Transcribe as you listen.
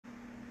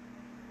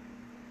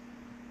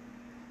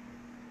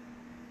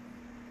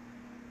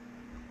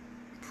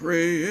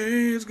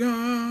Praise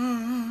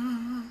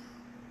God.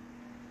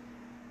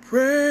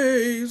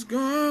 Praise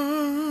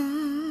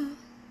God.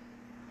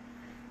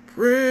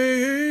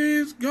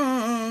 Praise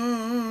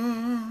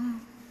God.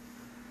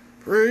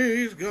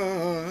 Praise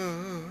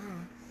God.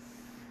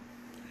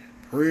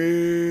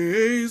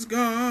 Praise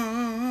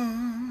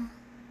God.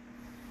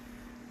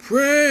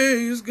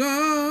 Praise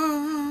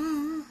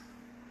God.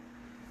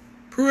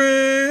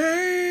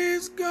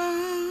 Praise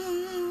God.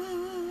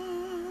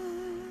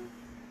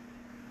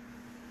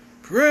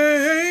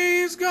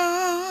 Praise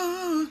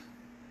God.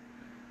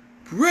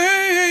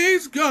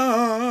 Praise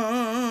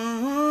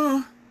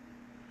God.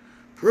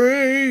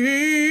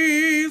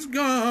 Praise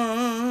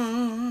God.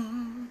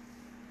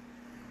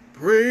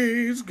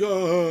 Praise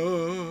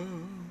God.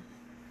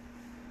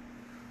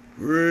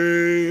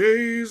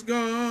 Praise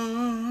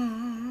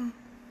God.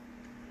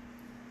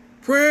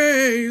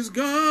 Praise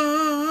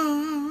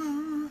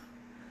God.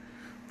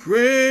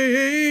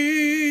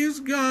 Praise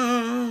God.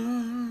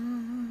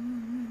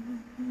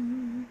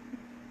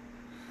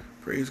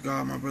 Praise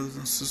God, my brothers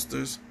and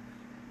sisters.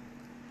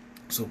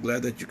 So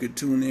glad that you could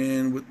tune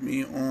in with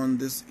me on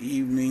this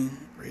evening.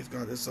 Praise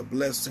God. It's a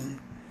blessing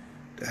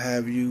to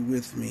have you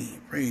with me.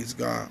 Praise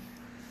God.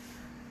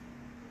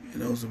 You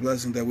know, it's a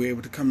blessing that we're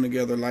able to come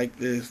together like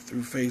this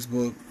through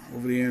Facebook,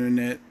 over the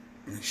internet,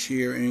 and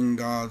sharing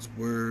God's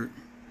word.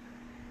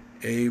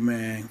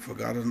 Amen. For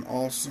God is an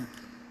awesome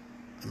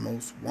and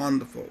most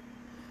wonderful,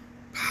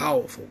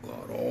 powerful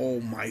God,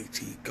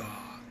 almighty God.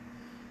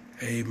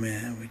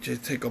 Amen. We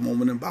just take a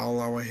moment and bow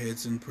our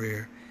heads in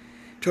prayer.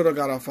 Eternal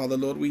God, our Father,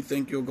 Lord, we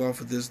thank you, God,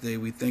 for this day.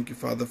 We thank you,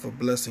 Father, for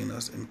blessing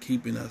us and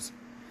keeping us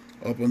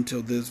up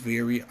until this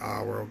very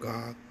hour, oh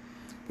God.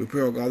 We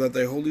pray, oh God, that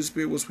the Holy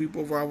Spirit will sweep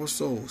over our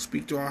souls,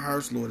 speak to our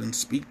hearts, Lord, and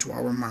speak to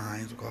our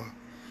minds, oh God.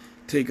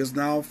 Take us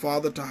now,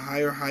 Father, to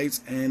higher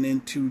heights and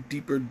into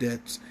deeper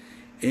depths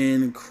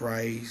in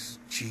Christ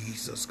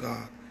Jesus,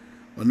 God.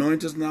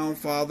 Anoint us now,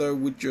 Father,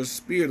 with your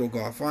Spirit, oh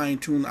God.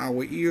 Fine-tune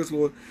our ears,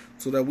 Lord,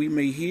 so that we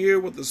may hear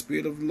what the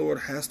Spirit of the Lord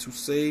has to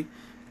say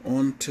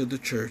unto the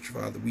church,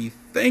 Father. We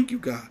thank you,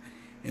 God.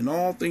 In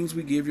all things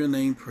we give your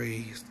name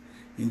praise.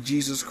 In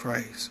Jesus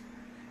Christ,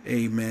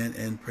 amen,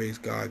 and praise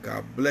God.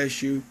 God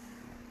bless you.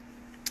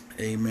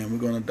 Amen. We're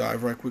going to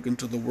dive right quick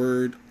into the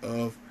word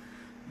of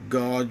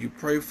God. You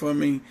pray for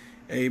me.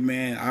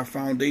 Amen. Our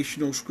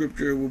foundational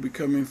scripture will be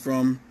coming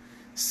from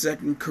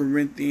 2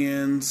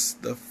 Corinthians,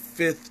 the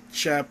 5th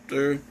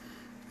chapter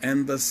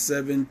and the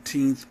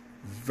 17th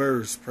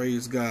verse.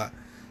 Praise God.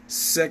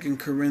 2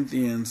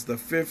 Corinthians, the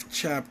 5th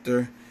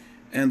chapter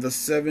and the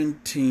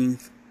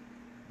 17th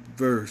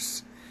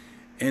verse.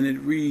 And it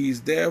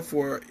reads,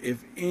 therefore,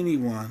 if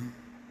anyone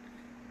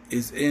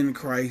is in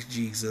Christ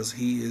Jesus,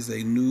 he is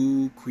a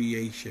new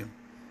creation.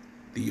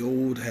 The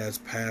old has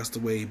passed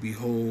away.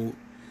 Behold,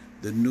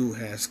 the new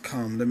has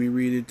come. Let me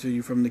read it to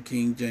you from the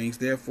King James.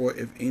 Therefore,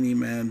 if any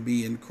man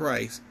be in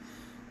Christ,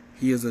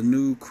 he is a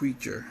new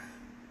creature.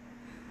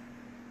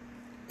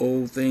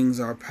 Old things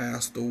are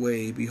passed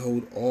away.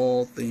 Behold,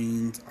 all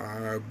things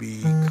are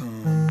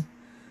become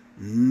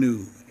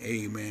new.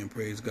 Amen.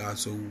 Praise God.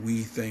 So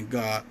we thank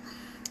God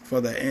for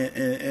that.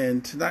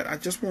 And tonight, I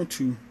just want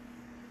to,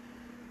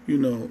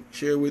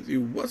 share with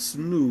you what's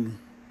new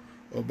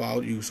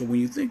about you. So when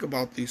you think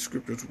about these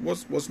scriptures,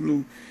 what's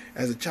new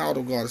as a child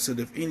of God? It said,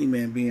 if any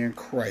man be in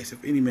Christ,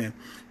 if any man,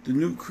 the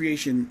new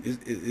creation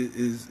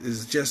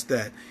is just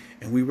that.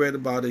 And we read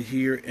about it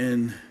here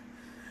in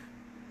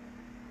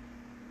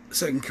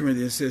 2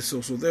 Corinthians. It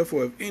says so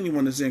therefore, if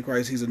anyone is in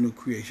Christ, he's a new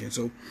creation.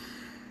 So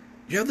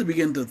you have to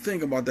begin to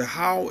think about that.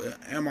 How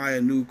am I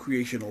a new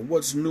creation? Or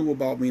what's new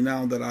about me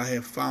now that I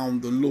have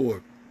found the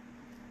Lord?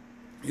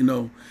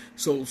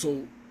 So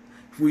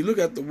if we look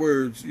at the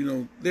words,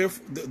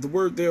 the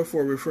word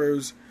therefore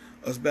refers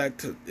us back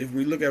to, if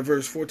we look at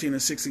verse 14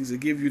 and 16, to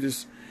give you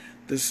this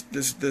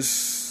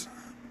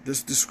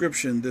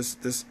description,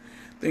 this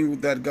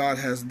thing that God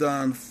has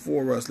done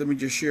for us. Let me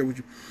just share with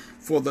you.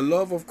 For the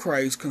love of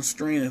Christ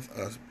constraineth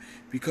us,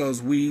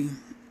 because we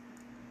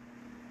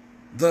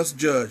thus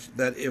judge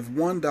that if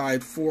one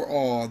died for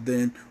all,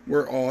 then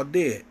we're all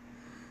dead.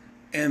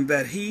 And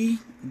that he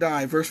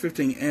died, verse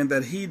 15, and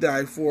that he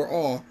died for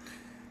all,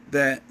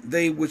 that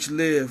they which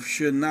live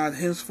should not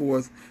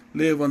henceforth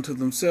live unto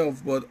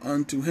themselves, but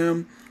unto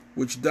him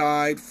which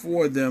died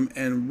for them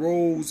and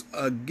rose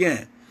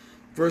again.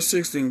 Verse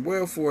 16,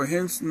 wherefore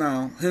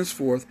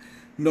henceforth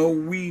know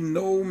we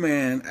no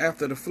man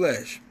after the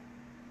flesh,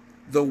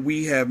 though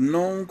we have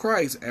known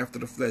Christ after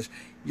the flesh,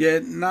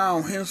 yet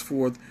now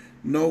henceforth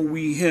know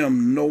we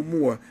him no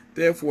more.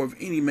 Therefore, if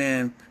any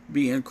man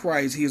be in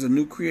Christ, he is a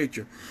new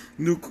creature,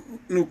 new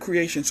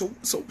creation.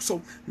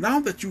 So now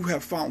that you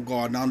have found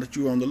God, now that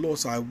you are on the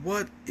Lord's side,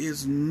 what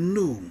is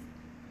new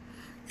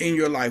in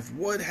your life?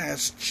 What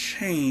has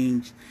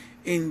changed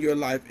in your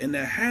life? And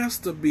there has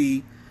to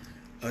be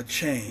a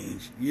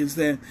change. You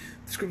understand?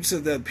 The scripture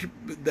says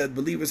that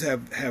believers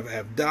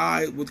have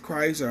died with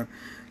Christ,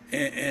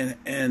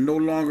 and no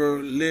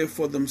longer live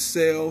for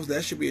themselves.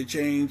 That should be a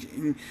change.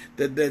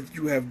 That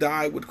you have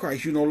died with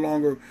Christ. You're no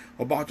longer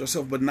about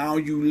yourself, but now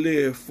you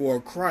live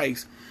for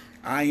Christ.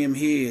 I am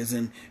His,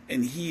 and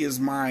He is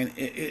mine.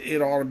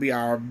 It ought to be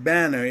our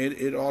banner.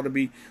 It ought to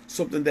be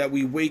something that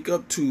we wake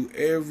up to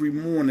every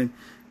morning.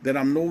 That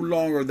I'm no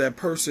longer that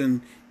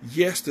person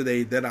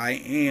yesterday that I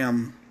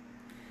am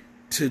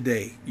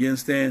today. You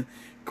understand?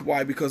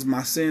 Why? Because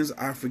my sins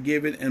are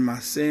forgiven and my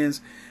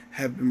sins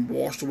have been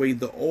washed away.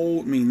 The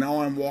old me,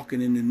 now I'm walking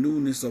in the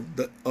newness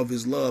of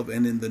His love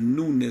and in the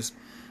newness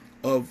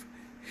of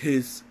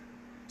His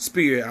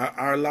Spirit.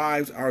 Our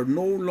lives are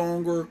no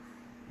longer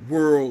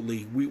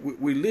worldly.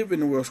 We live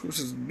in the world.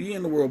 Scripture says, be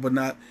in the world, but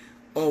not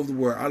of the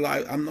world.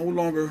 I'm no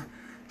longer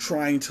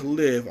trying to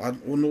live. I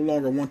no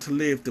longer want to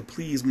live to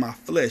please my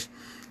flesh,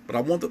 but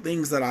I want the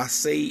things that I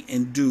say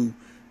and do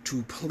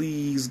to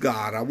please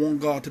God. I want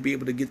God to be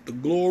able to get the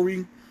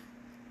glory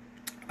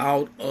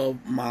out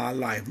of my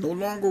life. No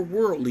longer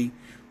worldly,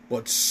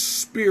 but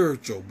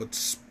spiritual.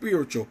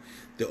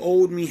 The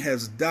old me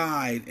has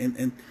died,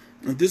 and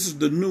this is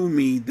the new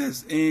me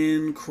that's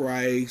in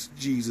Christ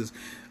Jesus.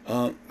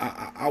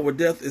 Our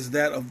death is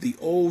that of the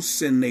old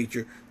sin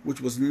nature, which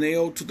was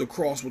nailed to the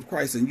cross with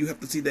Christ. And you have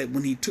to see that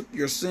when He took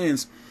your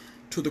sins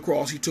to the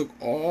cross, He took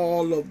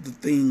all of the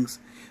things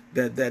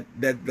that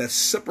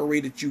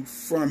separated you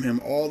from Him,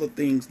 all the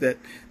things that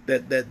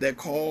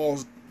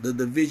caused the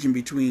division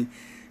between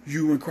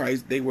you and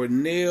Christ. They were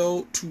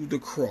nailed to the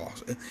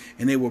cross,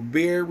 and they were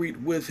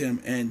buried with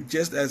Him. And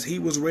just as He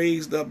was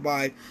raised up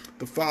by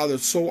the Father,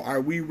 so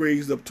are we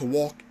raised up to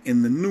walk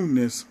in the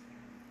newness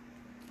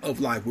of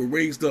life. We're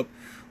raised up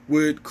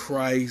with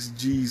Christ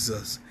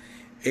Jesus.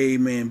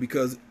 Amen.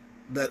 Because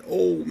that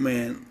old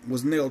man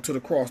was nailed to the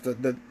cross.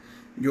 That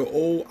your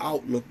old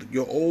outlook,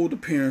 your old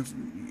appearance,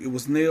 it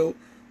was nailed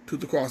to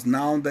the cross.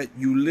 Now that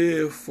you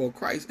live for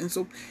Christ. And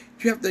so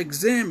you have to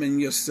examine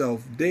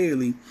yourself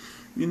daily.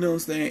 You know what I'm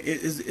saying?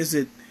 Is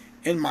it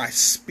in my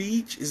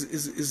speech?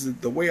 Is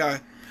it the way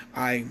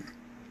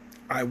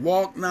I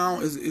walk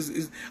now?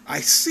 Is I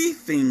see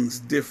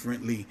things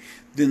differently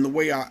than the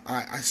way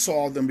I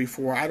saw them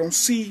before. I don't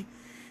see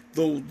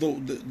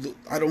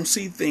I don't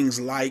see things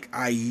like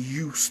I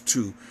used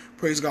to.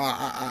 Praise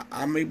God.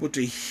 I'm able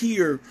to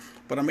hear,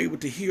 but I'm able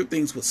to hear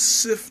things with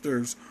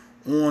sifters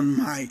on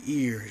my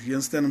ears. You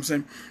understand what I'm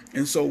saying?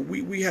 And so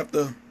we have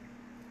to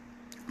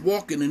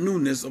walk in the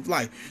newness of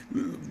life.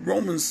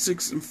 Romans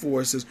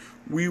 6:4 says,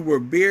 we were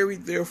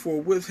buried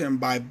therefore with Him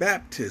by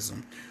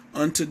baptism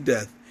unto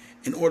death,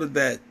 in order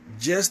that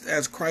just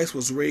as Christ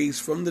was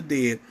raised from the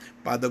dead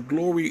by the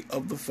glory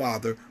of the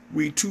Father,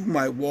 we too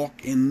might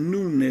walk in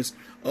newness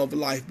of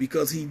life.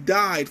 Because He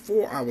died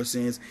for our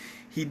sins.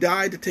 He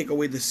died to take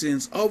away the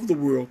sins of the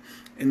world.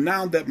 And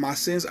now that my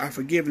sins are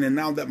forgiven, and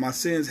now that my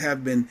sins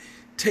have been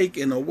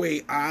taken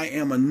away, I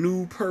am a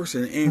new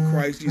person in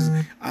Christ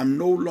Jesus. I'm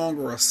no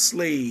longer a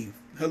slave.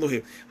 Hello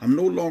here. I'm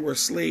no longer a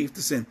slave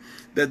to sin.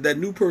 That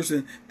new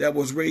person that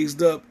was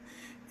raised up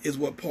is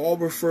what Paul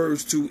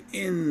refers to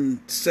in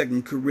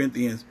 2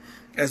 Corinthians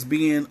as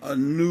being a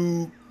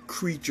new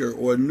creature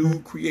or a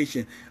new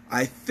creation.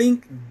 I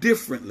think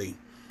differently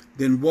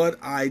than what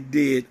I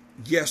did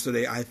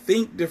yesterday. I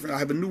think different. I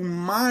have a new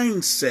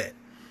mindset.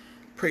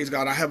 Praise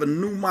God. I have a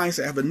new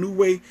mindset. I have a new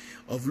way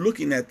of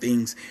looking at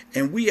things.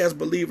 And we as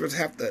believers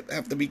have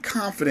to be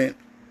confident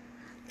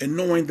in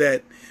knowing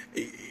that,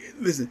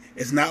 listen,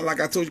 it's not like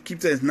I told you,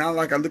 keep saying, it's not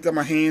like I looked at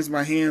my hands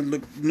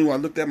looked new. I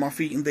looked at my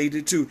feet and they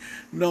did too.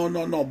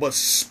 No. But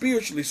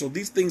spiritually, so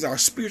these things are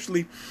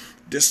spiritually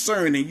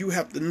discerned, and you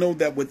have to know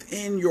that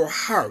within your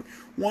heart.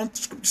 One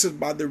scripture says,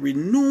 by the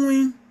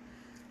renewing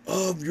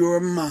of your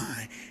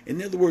mind.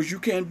 In other words, you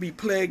can't be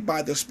plagued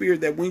by the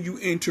spirit that when you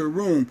enter a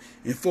room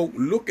and folk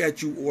look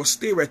at you or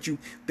stare at you,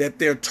 that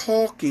they're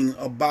talking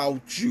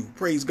about you.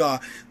 Praise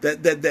God.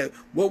 That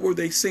what were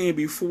they saying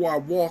before I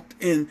walked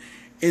in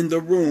the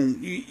room?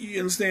 You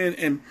understand?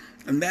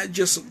 And that's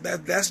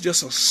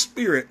just a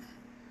spirit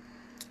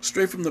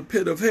straight from the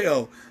pit of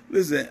hell.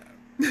 Listen,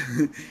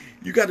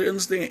 you got to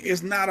understand,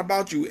 it's not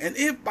about you. And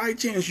if by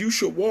chance you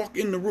should walk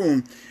in the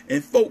room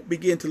and folk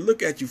begin to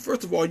look at you,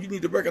 first of all, you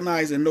need to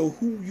recognize and know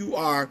who you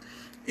are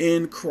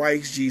in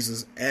Christ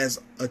Jesus as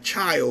a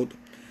child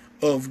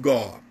of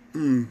God.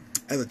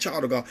 As a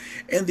child of God.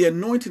 And the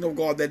anointing of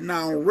God that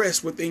now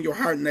rests within your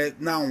heart and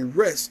that now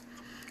rests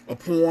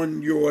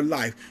upon your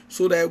life.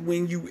 So that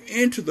when you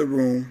enter the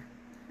room,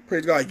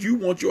 praise God, you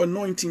want your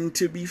anointing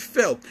to be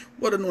felt.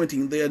 What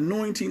anointing? The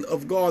anointing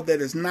of God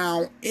that is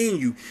now in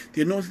you.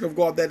 The anointing of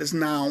God that is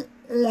now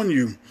on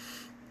you.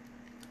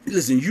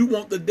 Listen, you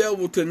want the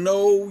devil to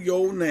know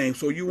your name.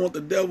 So you want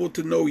the devil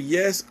to know,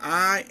 yes,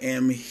 I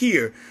am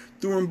here.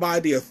 Through and by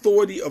the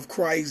authority of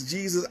Christ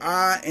Jesus,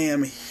 I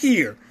am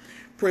here.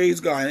 Praise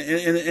God.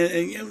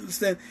 And you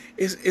understand,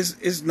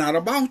 it's not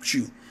about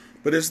you.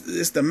 But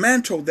it's the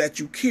mantle that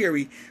you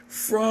carry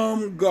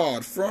from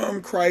God,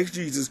 from Christ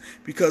Jesus,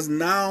 because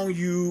now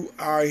you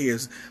are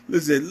His.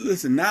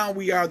 Listen, now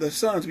we are the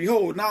sons.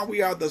 Behold, now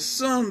we are the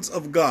sons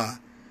of God.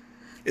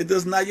 It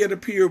does not yet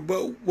appear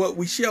but what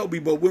we shall be.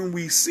 But when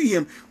we see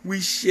him,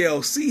 we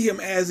shall see him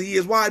as he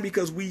is. Why?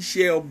 Because we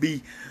shall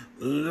be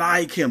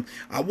like him.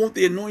 I want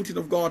the anointing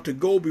of God to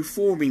go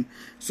before me.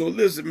 So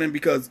listen, man,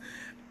 because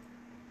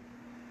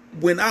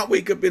when I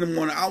wake up in the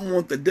morning, I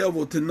want the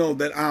devil to know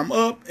that I'm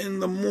up in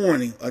the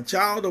morning. A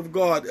child of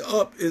God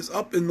is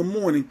up in the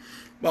morning,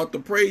 about to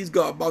praise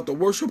God, about to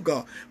worship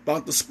God,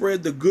 about to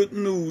spread the good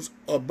news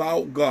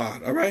about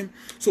God. All right.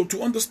 So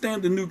to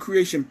understand the new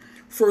creation,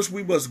 first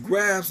we must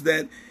grasp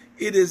that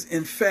it is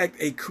in fact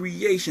a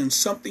creation,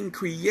 something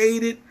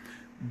created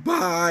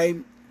by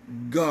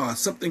God,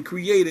 something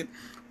created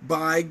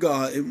by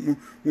God. And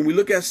when we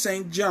look at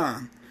St.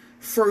 John,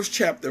 1st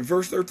chapter,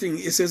 verse 13,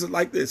 it says it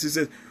like this. It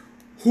says,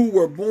 who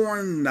were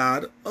born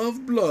not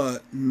of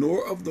blood,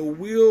 nor of the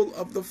will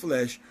of the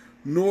flesh,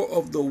 nor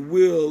of the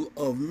will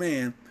of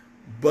man,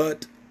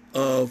 but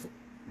of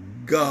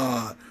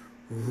God,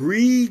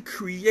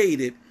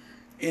 recreated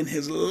in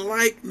his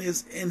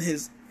likeness, in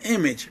his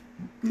image.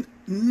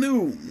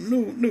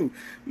 New.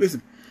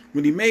 Listen,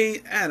 when he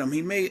made Adam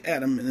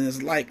in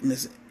his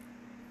likeness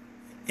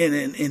and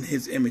in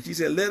his image. He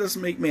said, let us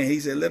make man.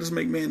 He said, let us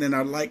make man in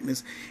our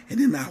likeness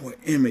and in our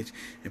image.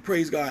 And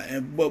praise God.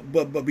 And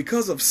but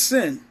because of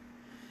sin,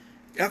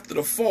 after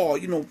the fall,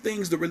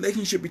 the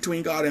relationship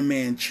between God and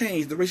man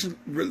changed. The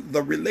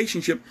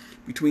relationship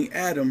between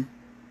Adam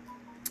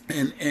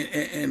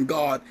and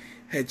God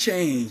had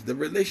changed. The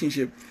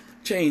relationship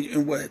changed.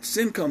 And what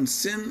sin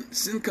comes in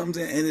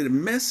and it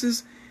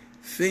messes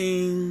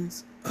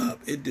things up.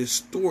 It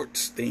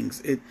distorts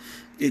things.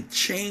 It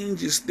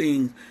changes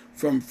things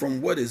from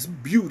what is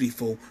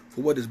beautiful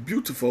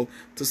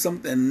to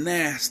something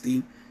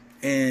nasty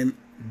and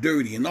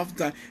dirty. And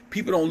oftentimes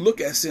people don't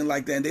look at sin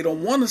like that, and they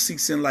don't want to see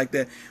sin like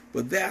that.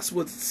 But that's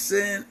what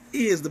sin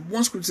is. The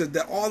one scripture says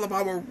that all of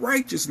our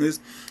righteousness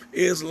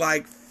is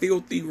like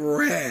filthy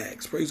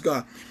rags. Praise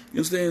God. You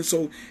understand?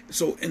 So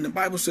and the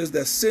Bible says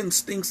that sin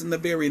stinks in the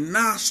very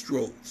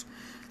nostrils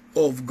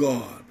of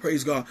God.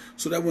 Praise God.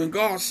 So that when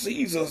God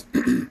sees us,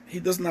 he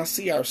does not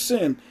see our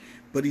sin,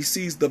 but he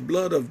sees the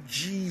blood of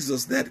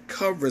Jesus that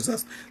covers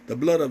us, the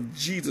blood of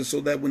Jesus,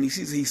 so that when he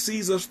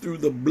sees us through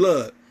the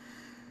blood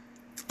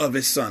of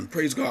his son.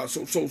 Praise God.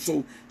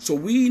 So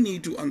we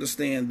need to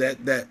understand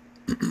that that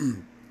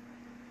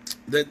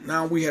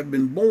now we have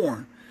been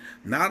born,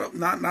 not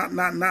in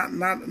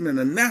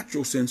a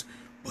natural sense,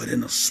 but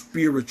in a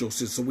spiritual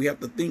sense. So we have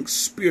to think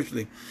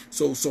spiritually.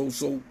 So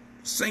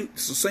St.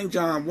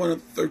 John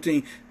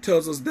 1:13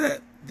 tells us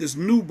that this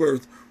new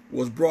birth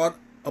was brought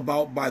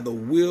about by the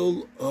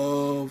will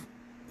of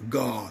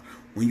God.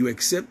 When you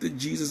accepted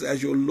Jesus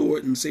as your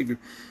Lord and Savior,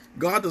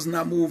 God does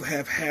not move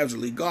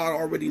haphazardly. God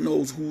already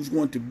knows who's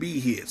going to be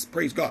his.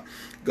 Praise God.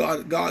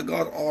 God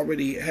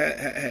already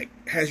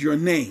has your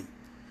name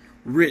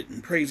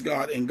written. Praise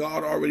God. And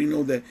God already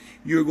knows that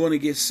you're going to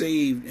get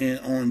saved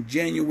on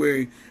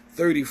January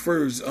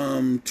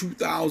 31st,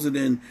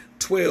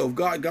 2012.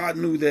 God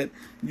knew that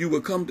you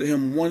would come to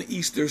him one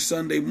Easter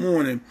Sunday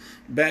morning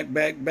back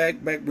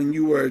when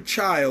you were a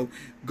child.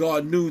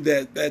 God knew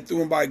that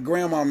through and by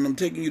grandma and them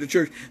taking you to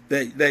church,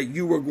 that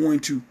you were going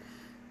to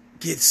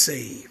get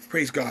saved.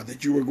 Praise God.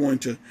 That you were going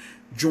to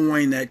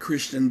join that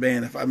Christian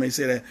band, if I may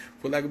say that,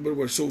 for lack of a better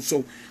word.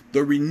 So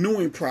the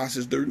renewing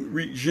process, the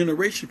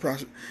regeneration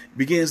process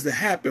begins to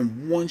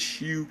happen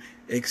once you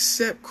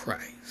accept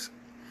Christ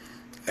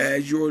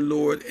as your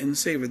Lord and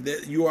Savior.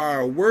 That you are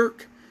a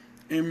work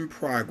in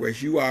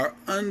progress. You are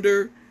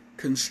under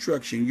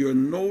construction. You're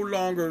no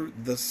longer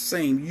the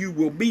same. You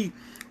will be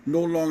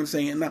no longer the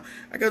same. And now,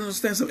 I got to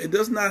understand something. It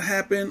does not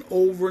happen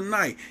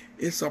overnight.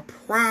 It's a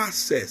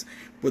process.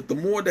 But the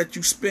more that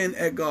you spend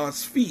at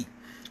God's feet,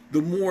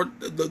 the more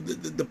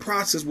the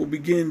process will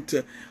begin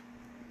to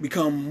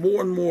become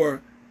more and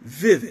more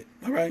vivid.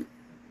 All right.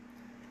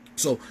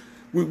 So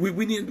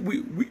we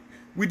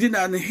did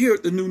not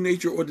inherit the new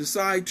nature or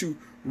decide to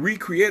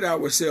recreate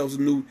ourselves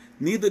anew.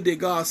 Neither did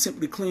God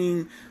simply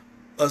clean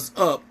us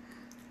up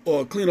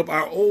or clean up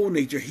our old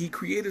nature. He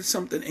created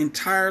something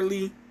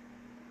entirely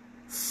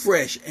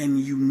fresh and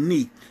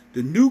unique.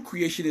 The new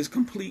creation is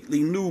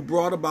completely new,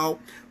 brought about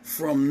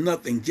from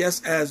nothing,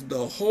 just as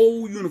the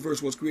whole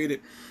universe was created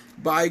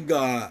by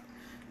God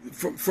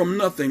from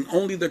nothing.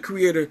 Only the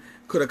Creator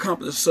could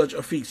accomplish such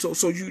a feat.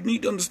 So you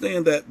need to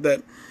understand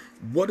that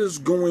what is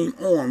going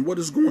on,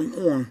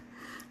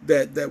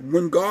 that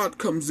when God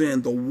comes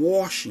in, the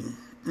washing.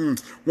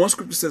 One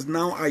scripture says,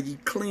 now are ye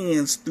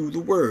cleansed through the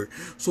word.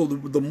 So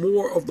the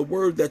more of the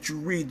word that you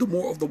read, the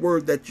more of the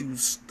word that you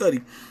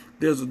study,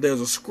 there's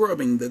a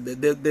scrubbing,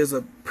 there's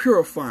a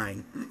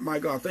purifying. My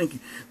God, thank you.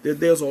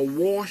 There's a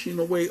washing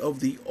away of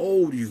the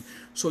old you.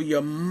 So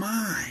your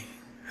mind,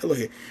 hello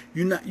here,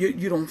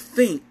 you don't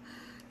think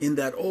in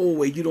that old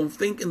way. You don't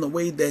think in the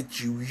way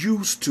that you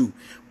used to.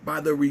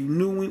 By the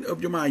renewing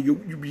of your mind, you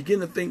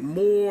begin to think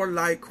more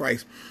like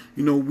Christ.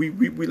 We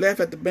laugh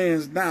at the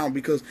bands now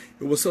because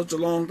it was such a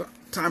long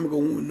time ago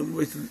when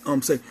we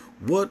say,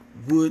 what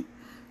would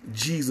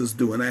Jesus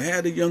do? And I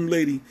had a young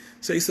lady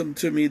say something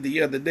to me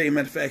the other day.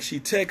 Matter of fact, she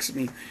texted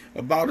me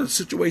about a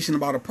situation,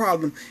 about a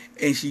problem,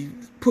 and she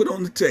put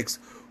on the text,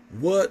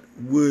 what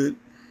would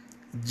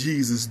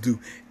Jesus do?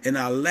 And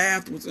I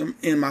laughed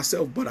within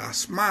myself, but I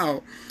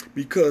smiled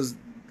because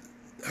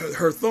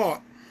her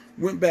thought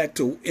went back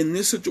to, in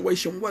this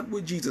situation, what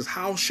would Jesus,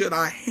 how should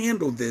I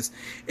handle this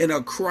in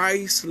a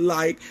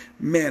Christ-like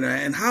manner?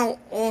 And how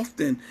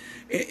often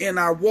in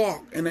our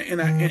walk and in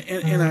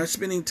our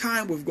spending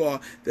time with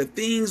God, that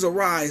things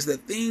arise,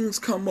 that things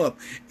come up,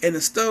 and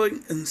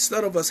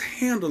instead of us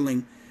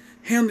handling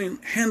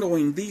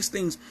these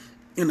things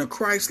in a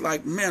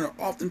Christ-like manner,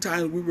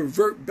 oftentimes we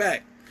revert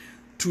back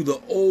to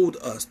the old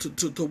us,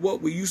 to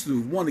what we used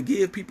to want to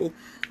give people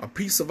a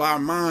piece of our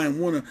mind,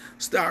 want to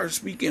start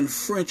speaking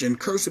French and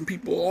cursing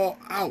people all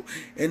out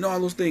and all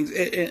those things.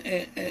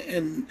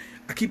 And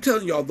I keep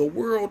telling y'all, the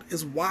world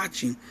is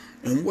watching,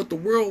 and what the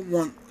world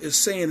is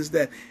saying is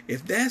that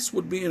if that's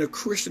what being a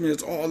Christian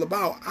is all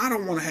about, I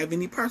don't want to have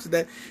any parts of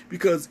that,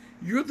 because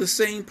you're the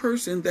same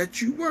person that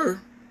you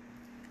were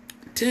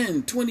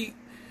 10, 20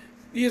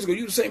 years ago.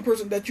 You're the same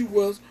person that you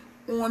was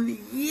on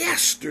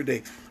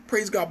yesterday.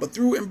 Praise God. But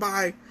through and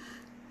by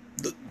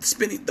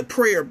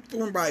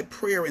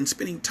prayer and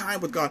spending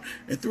time with God,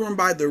 and through and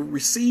by the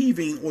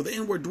receiving or the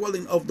inward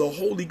dwelling of the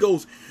Holy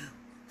Ghost,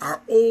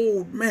 our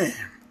old man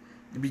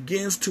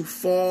begins to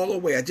fall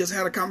away. I just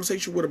had a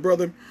conversation with a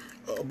brother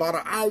about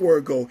an hour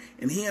ago,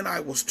 and he and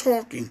I was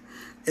talking,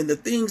 and the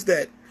things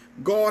that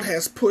God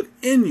has put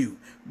in you,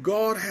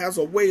 God has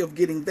a way of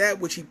getting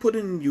that which he put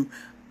in you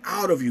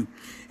out of you.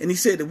 And he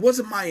said, it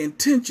wasn't my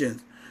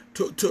intention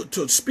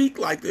to speak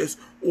like this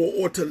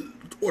or to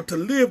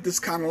live this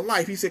kind of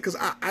life. He said, because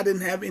I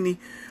didn't have any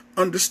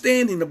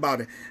understanding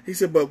about it. He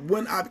said, but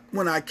when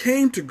I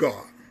came to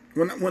God,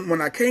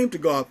 when I came to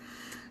God,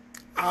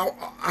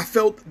 I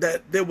felt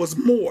that there was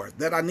more,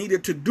 that I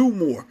needed to do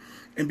more.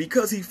 And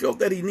because he felt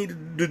that he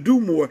needed to do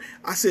more,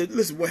 I said,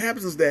 listen, what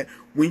happens is that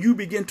when you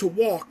begin to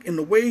walk in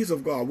the ways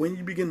of God, when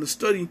you begin to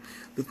study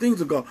the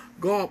things of God,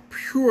 God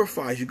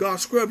purifies you, God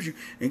scrubs you,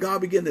 and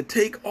God begins to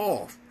take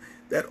off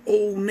that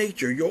old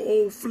nature. Your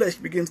old flesh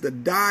begins to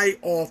die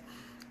off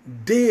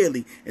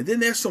daily. And then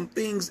there's some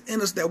things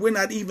in us that we're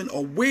not even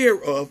aware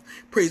of,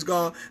 praise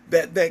God,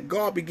 that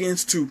God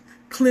begins to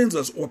cleanse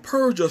us or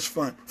purge us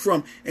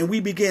from, and we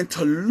begin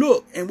to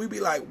look and we be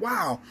like,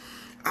 wow,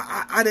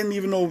 I didn't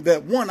even know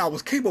that, one, I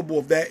was capable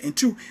of that, and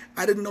two,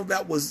 I didn't know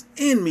that was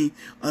in me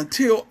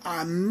until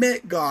I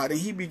met God and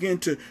he began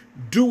to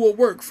do a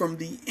work from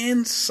the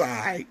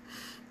inside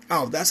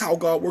out. That's how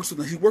God works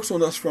with us. He works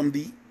on us from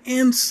the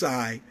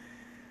inside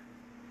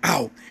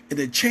out. And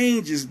the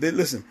change is that,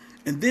 listen,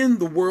 and then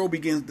the world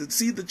begins to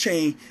see the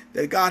change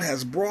that God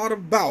has brought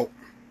about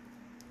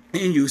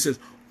in you. It says,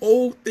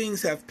 old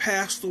things have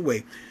passed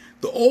away.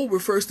 The old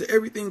refers to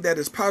everything that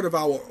is part of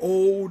our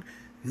old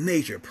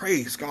nature.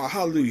 Praise God.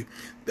 Hallelujah.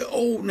 The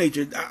old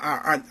nature,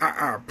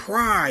 our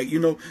pride,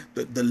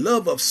 the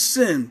love of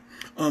sin,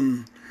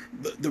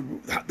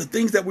 the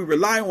things that we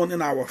rely on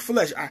in our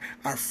flesh,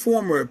 our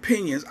former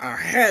opinions, our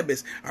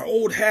habits, our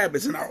old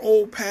habits, and our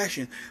old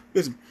passion,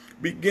 listen,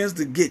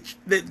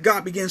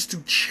 God begins to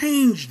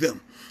change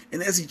them.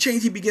 And as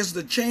he begins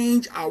to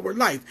change our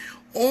life.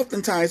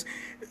 Oftentimes,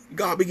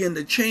 God begins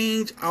to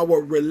change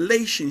our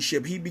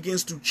relationship. He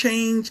begins to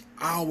change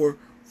our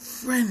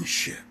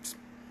friendships.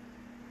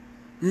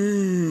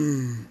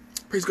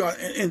 Praise God.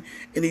 And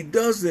he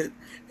does it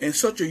in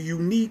such a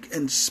unique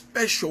and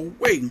special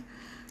way.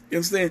 You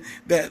understand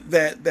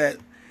that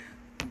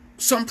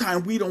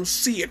sometimes we don't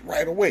see it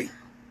right away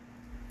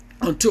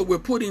until we're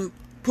put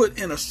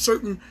in a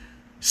certain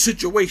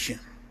situation.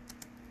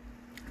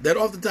 That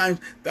oftentimes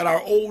that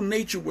our old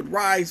nature would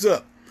rise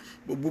up,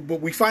 but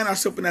we find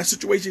ourselves in that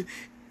situation,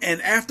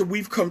 and after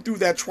we've come through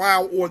that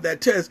trial or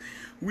that test,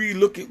 we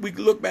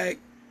look back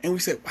and we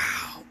say,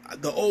 wow,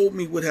 the old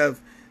me would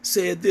have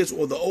said this,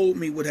 or the old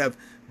me would have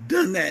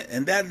done that,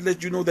 and that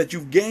lets you know that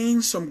you've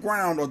gained some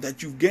ground, or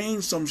that you've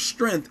gained some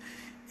strength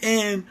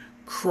in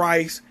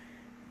Christ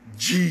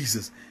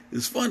Jesus.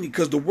 It's funny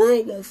because the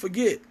world won't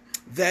forget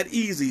that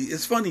easy.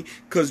 It's funny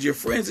because your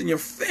friends and your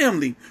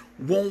family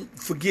won't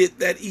forget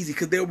that easy,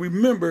 because they'll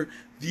remember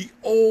the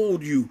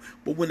old you.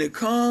 But when it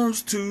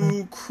comes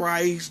to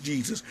Christ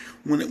Jesus,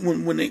 when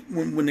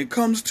it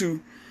comes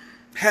to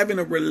having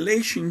a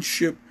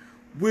relationship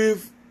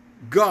with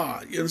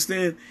God, you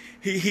understand,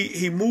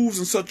 he moves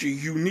in such a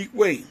unique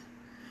way.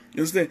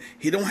 You understand?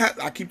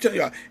 I keep telling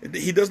y'all,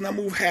 he does not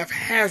move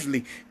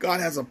haphazardly. God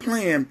has a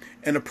plan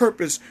and a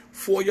purpose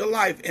for your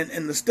life,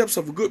 and the steps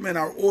of a good man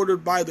are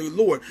ordered by the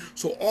Lord.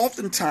 So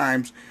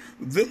oftentimes,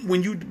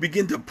 when you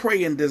begin to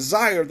pray and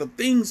desire the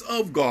things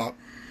of God,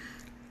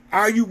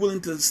 are you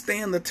willing to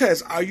stand the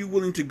test? Are you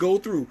willing to go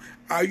through?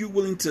 Are you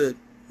willing to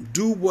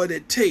do what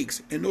it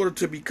takes in order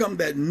to become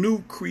that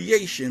new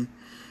creation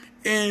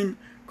in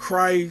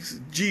Christ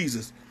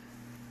Jesus?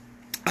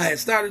 I had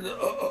started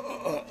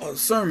a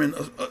sermon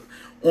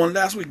on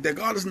last week that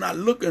God is not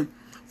looking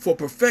for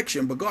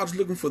perfection, but God's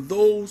looking for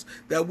those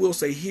that will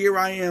say, here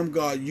I am,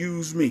 God,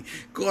 use me.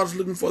 God's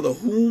looking for the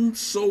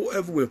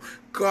whomsoever will.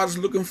 God's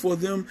looking for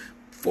them,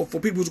 for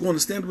people who's going to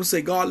stand up and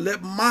say, God,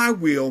 let my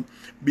will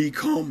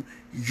become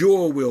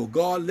your will.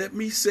 God, let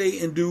me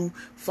say and do,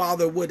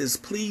 Father, what is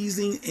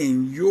pleasing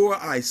in your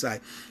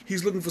eyesight.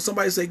 He's looking for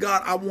somebody to say,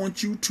 God, I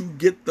want you to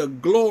get the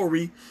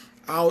glory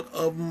out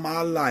of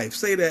my life.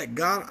 Say that,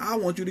 God, I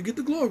want you to get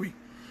the glory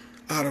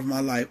out of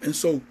my life. And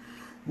so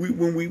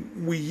when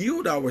we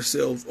yield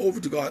ourselves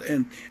over to God,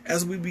 and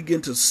as we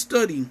begin to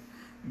study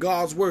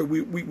God's word,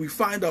 we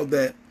find out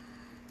that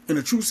in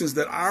the true sense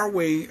that our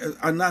ways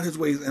are not his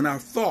ways and our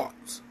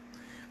thoughts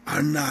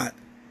are not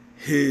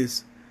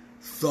his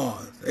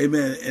thoughts.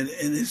 Amen. And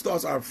his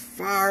thoughts are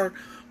far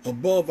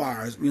above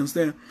ours. You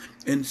understand?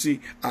 And see,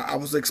 I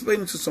was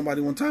explaining to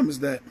somebody one time is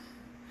that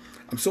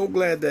I'm so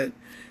glad that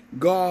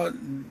God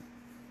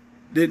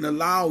didn't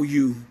allow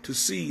you to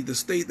see the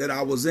state that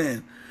I was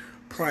in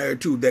prior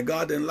to, that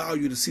God didn't allow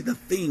you to see the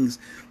things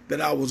that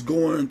I was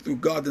going through.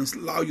 God didn't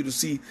allow you to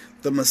see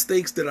the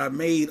mistakes that I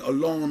made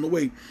along the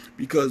way.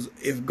 Because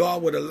if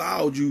God would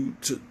allow you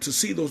to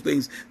see those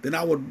things, then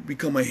I would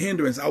become a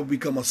hindrance. I would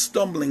become a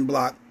stumbling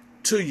block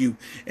to you.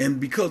 And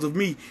because of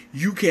me,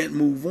 you can't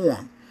move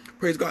on.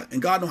 Praise God.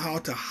 And God knows how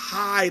to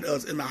hide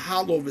us in the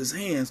hollow of his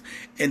hands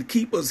and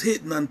keep us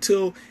hidden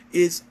until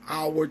it's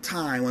our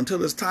time,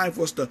 until it's time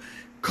for us to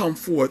come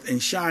forth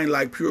and shine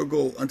like pure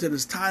gold, until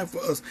it's time for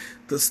us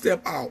to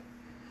step out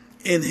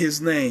in his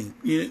name.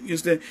 You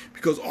understand?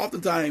 Because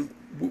oftentimes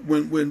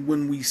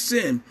when we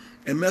sin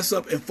and mess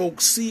up and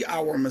folks see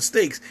our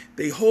mistakes,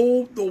 they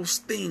hold those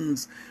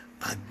things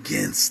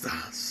against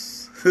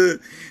us.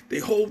 They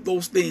hold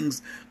those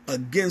things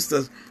against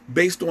us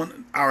based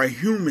on our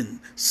human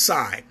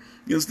side.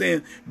 You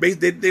understand?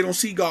 They don't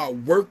see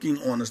God working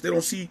on us. They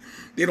don't see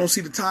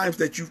the times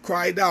that you've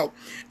cried out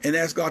and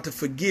asked God to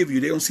forgive you.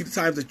 They don't see the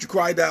times that you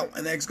cried out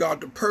and asked God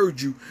to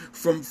purge you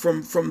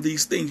from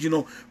these things. You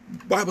know,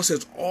 the Bible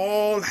says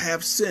all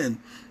have sinned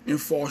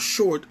and fall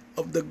short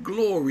of the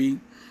glory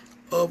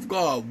of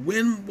God.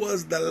 When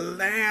was the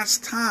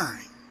last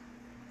time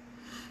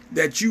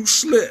that you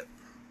slipped,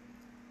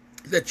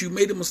 that you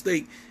made a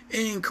mistake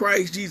in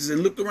Christ Jesus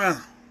and looked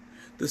around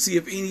to see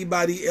if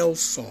anybody else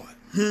saw it?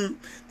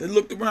 They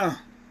looked around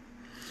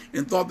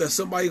and thought that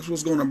somebody else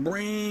was going to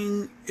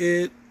bring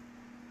it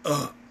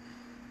up.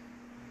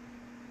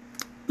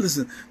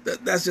 Listen,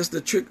 that's just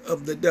the trick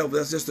of the devil.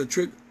 That's just the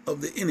trick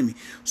of the enemy.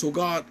 So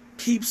God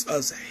keeps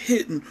us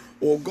hidden,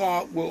 or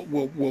God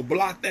will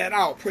block that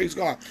out. Praise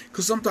God.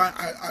 Because sometimes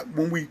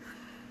when we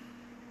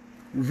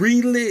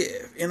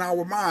relive in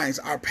our minds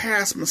our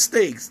past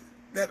mistakes,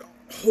 that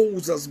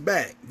holds us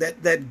back,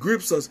 that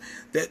grips us,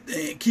 that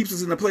keeps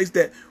us in a place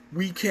that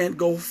we can't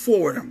go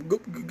forward.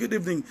 Good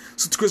evening,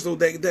 Sister Crystal.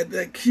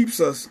 That keeps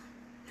us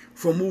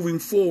from moving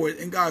forward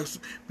in God,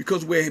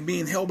 because we're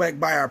being held back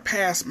by our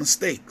past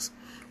mistakes.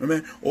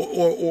 Amen.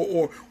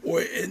 Or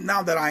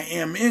now that I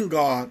am in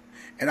God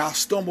and I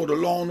stumbled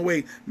along the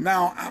way,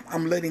 now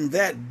I'm letting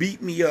that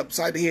beat me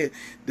upside the head.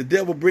 The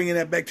devil bringing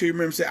that back to you.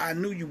 Remember, say, I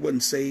knew you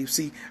wasn't saved.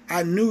 See,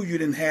 I knew you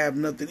didn't have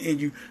nothing in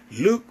you.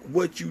 Look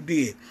what you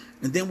did.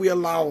 And then we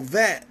allow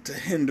that to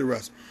hinder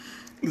us.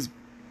 Listen,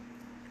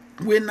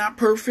 we're not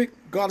perfect.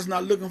 God is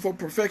not looking for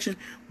perfection,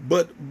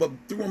 but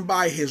through and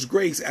by his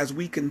grace, as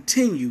we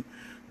continue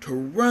to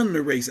run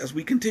the race, as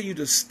we continue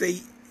to stay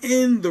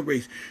in the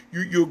race,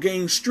 you'll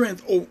gain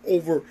strength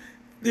over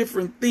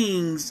different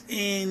things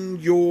in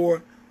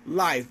your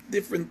life,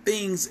 different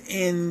things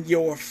in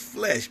your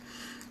flesh.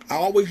 I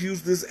always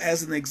use this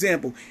as an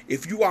example.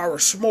 If you are a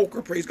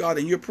smoker, praise God,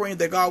 and you're praying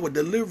that God would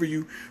deliver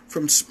you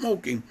from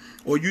smoking,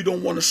 or you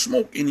don't want to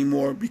smoke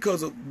anymore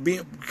because of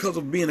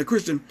being a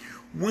Christian,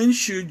 when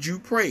should you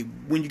pray?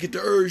 When you get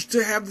the urge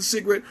to have the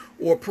cigarette,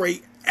 or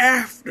pray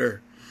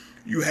after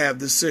you have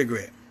the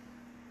cigarette?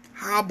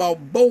 How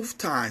about both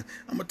times?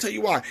 I'm going to tell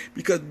you why.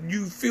 Because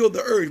you feel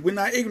the urge. We're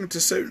not ignorant to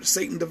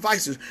Satan's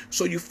devices.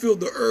 So you feel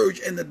the urge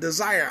and the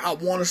desire. I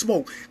want to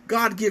smoke.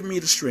 God, give me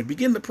the strength.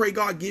 Begin to pray,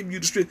 God, give you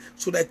the strength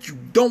so that you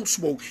don't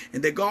smoke,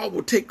 and that God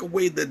will take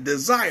away the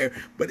desire.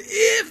 But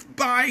if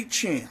by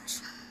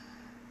chance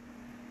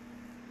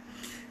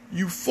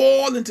you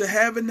fall into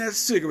having that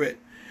cigarette,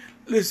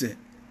 listen,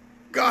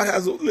 God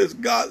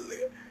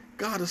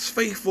is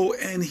faithful,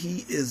 and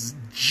he is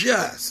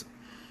just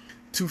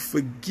to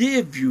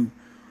forgive you.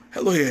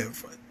 Hello here.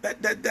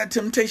 That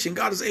temptation,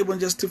 God is able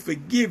just to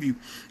forgive you.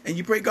 And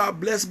you pray, God,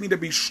 bless me to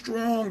be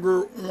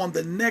stronger on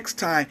the next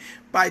time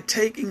by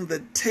taking the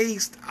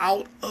taste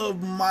out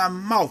of my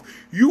mouth.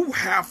 You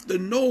have to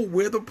know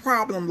where the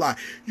problem lies.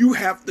 You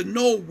have to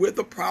know where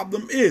the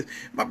problem is.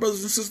 My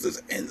brothers and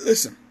sisters, and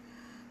listen,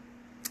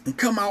 and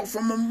come out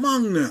from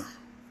among them.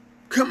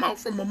 Come out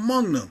from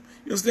among them.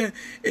 You understand?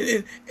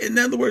 In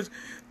other words,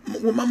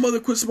 when my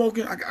mother quit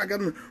smoking,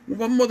 when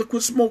my mother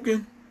quit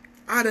smoking,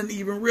 I didn't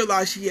even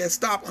realize she had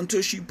stopped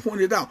until she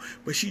pointed out.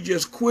 But she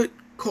just quit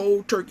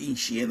cold turkey.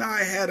 She and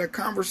I had a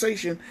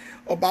conversation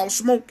about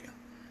smoking,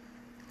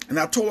 and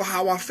I told her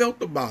how I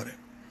felt about it.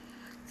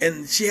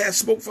 and she had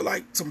smoked for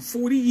like some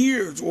 40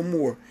 years or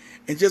more.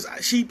 And just,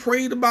 she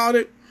prayed about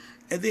it.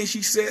 And then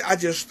she said, I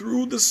just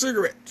threw the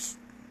cigarettes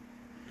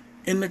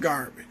in the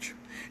garbage.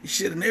 And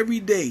she said, and every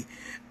day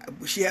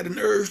she had an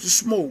urge to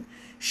smoke,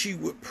 she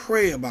would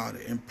pray about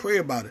it and pray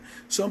about it.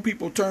 Some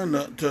people turn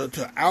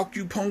to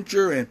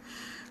acupuncture, and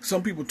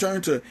some people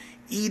turn to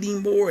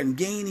eating more and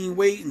gaining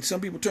weight, and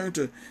some people turn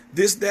to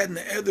this, that, and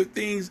the other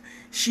things.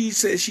 She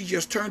says she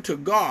just turned to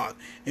God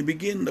and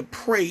began to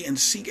pray and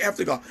seek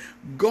after God.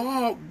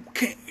 God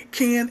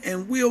can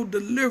and will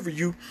deliver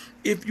you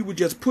if you would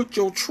just put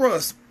your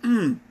trust,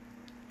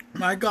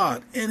 my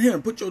God, in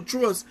Him. Put your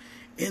trust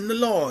in the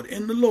Lord,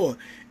 and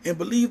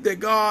believe that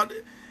God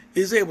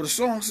is able. The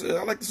song says,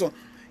 I like the song,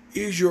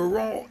 is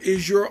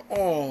your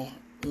all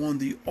on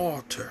the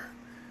altar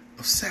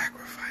of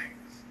sacrifice.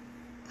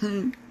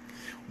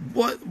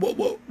 What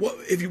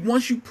if you,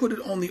 once you put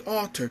it on the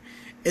altar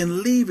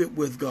and leave it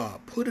with God,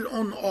 put it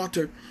on the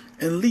altar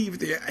and leave it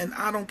there, and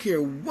I don't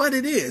care what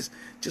it is,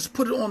 just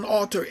put it on the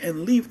altar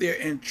and leave it there,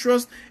 and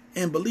trust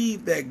and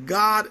believe that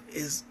God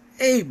is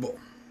able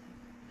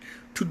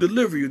to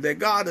deliver you, that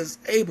God is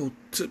able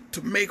to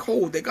make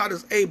whole, that God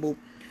is able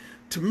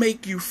to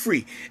make you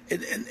free.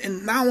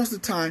 And now is the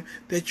time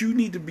that you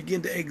need to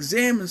begin to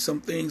examine some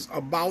things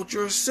about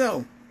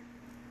yourself.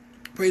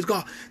 Praise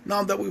God.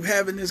 Now that we're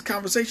having this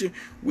conversation,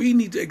 we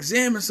need to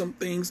examine some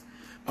things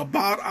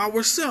about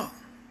ourselves.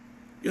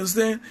 You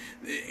understand?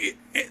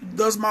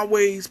 Does my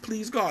ways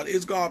please God?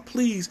 Is God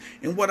pleased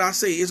in what I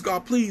say? Is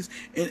God pleased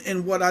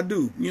in what I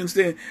do? You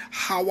understand?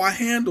 How I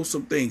handle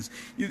some things.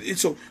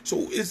 So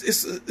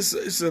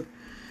it's a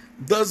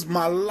does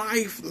my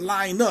life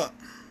line up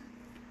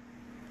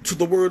to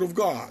the word of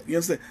God? You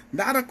understand?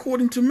 Not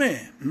according to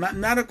man.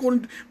 Not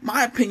according to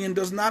my opinion.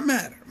 Does not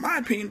matter. My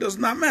opinion does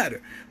not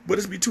matter. But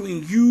it's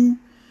between you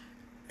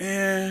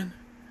and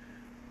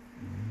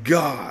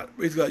God.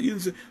 Praise God. You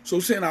understand? So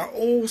saying our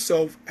old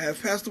self has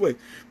passed away.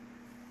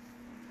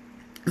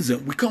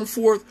 Listen, we come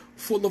forth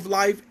full of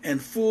life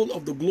and full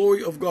of the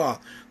glory of God.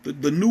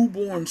 The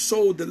newborn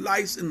soul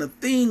delights in the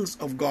things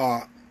of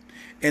God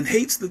and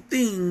hates the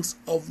things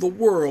of the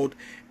world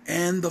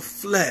and the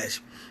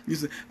flesh. You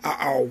see,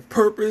 our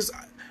purpose,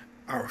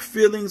 our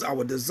feelings,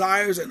 our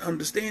desires and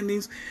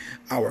understandings,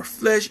 our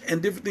flesh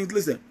and different things.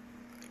 Listen,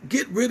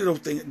 get rid of those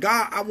things.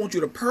 God, I want you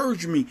to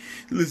purge me.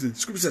 Listen,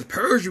 Scripture says,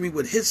 purge me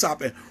with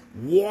hyssop and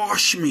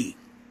wash me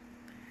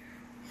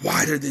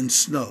whiter than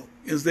snow.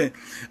 You understand?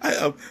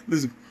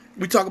 Listen,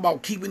 we talk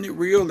about keeping it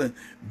real and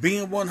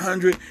being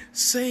 100.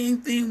 Same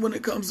thing when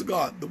it comes to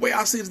God. The way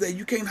I see it is that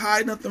you can't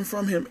hide nothing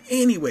from Him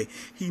anyway.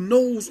 He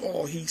knows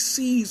all. He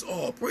sees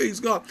all. Praise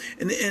God.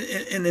 And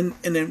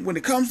then when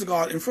it comes to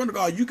God, in front of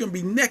God, you can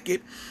be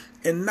naked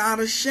and not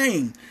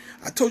ashamed.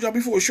 I told y'all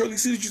before, Shirley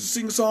Caesar used to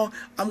sing a song,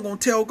 I'm going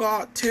to tell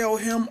God, tell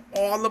Him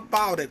all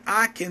about it.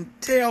 I can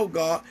tell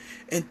God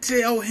and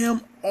tell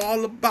Him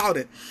all about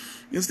it.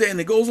 You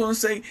understand? It goes on to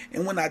say,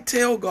 and when I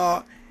tell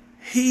God,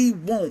 He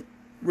won't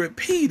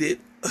repeat it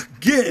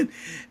again.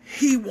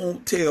 He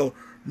won't tell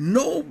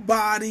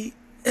nobody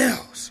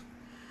else.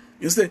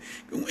 You understand?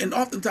 And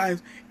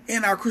oftentimes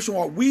in our Christian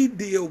walk, we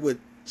deal with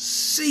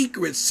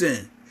secret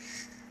sin.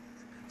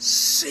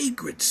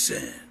 Secret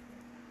sin.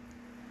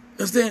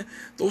 Understand?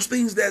 Those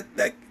things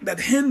that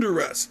hinder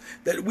us,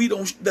 that we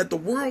don't, that the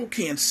world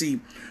can't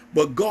see,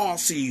 but God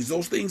sees.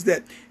 Those things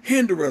that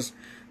hinder us,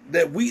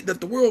 that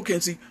the world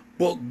can't see,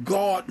 but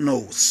God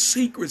knows.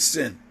 Secret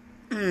sin.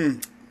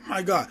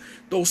 My God,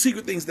 those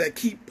secret things that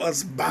keep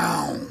us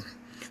bound,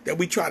 that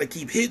we try to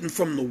keep hidden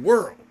from the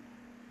world.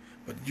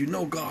 But you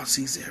know God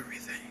sees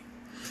everything.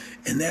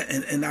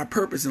 And our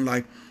purpose in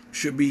life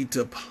should be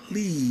to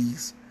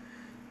please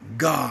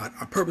God.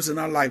 Our purpose in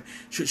our life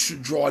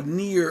should draw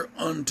near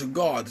unto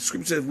God. The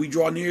Scripture says if we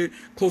draw near,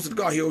 closer to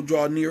God, He'll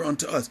draw near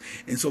unto us.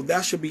 And so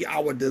that should be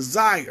our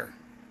desire.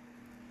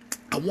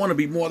 I want to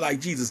be more like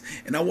Jesus,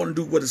 and I want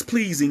to do what is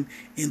pleasing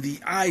in the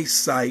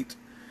eyesight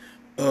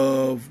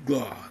of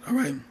God. All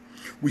right.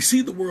 We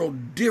see the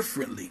world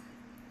differently.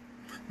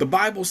 The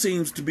Bible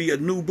seems to be a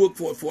new book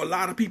for a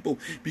lot of people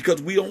because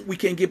we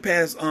can't get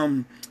past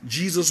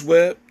Jesus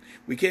wept.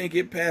 We can't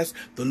get past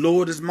the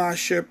Lord is my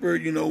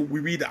shepherd. You know, we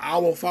read the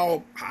Our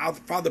Father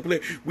prayer.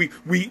 We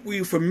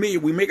familiar.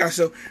 We make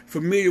ourselves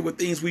familiar with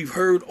things we've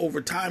heard over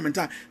time and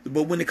time.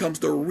 But when it comes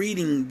to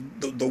reading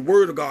the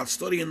Word of God,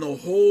 studying the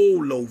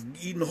whole loaf,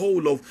 eating the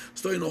whole loaf,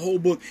 studying the whole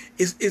book,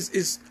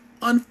 it's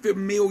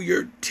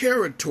unfamiliar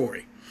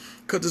territory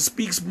because it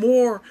speaks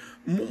more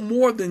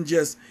than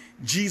just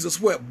Jesus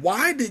wept.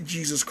 Why did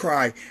Jesus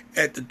cry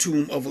at the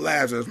tomb of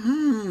Lazarus?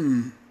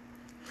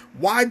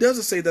 Why does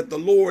it say that the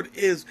Lord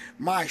is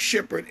my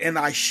shepherd and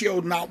I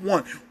shall not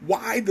want?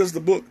 Why does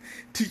the book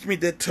teach me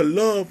that to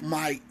love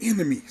my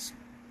enemies?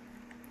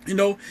 You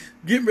know,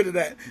 get rid of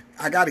that.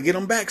 I got to get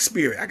them back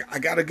spirit. I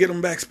got to get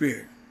them back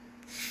spirit.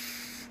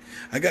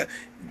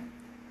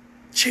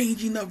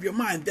 changing of your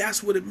mind.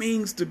 That's what it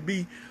means to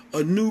be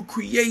a new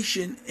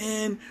creation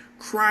in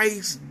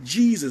Christ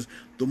Jesus.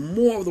 The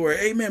more of the word,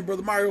 amen,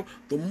 Brother Mario,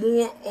 the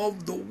more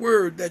of the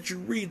word that you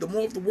read, the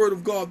more of the word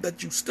of God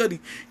that you study,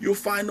 you'll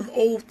find them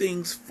old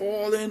things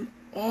falling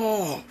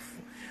off.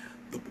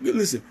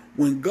 Listen,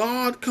 when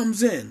God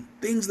comes in,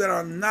 things that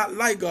are not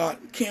like God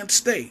can't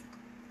stay.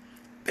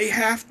 They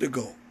have to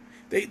go.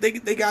 They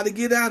got to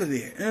get out of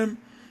there. And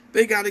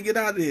they got to get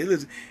out of there.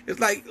 Listen, it's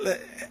like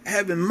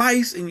having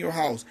mice in your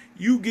house.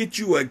 You get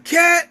you a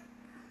cat,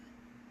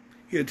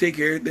 he'll take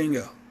care of everything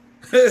else.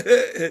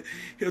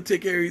 He'll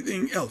take care of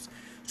everything else.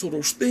 So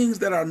those things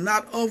that are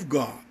not of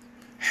God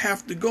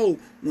have to go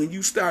when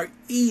you start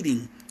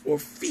eating or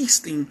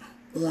feasting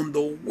on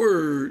the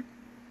word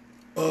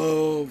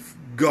of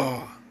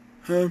God.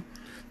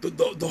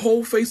 The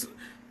whole face.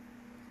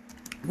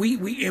 We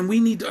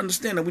need to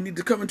understand that we need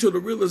to come into the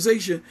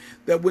realization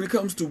that when it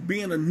comes to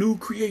being a new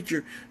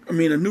creature, a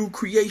new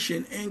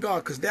creation in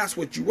God, because that's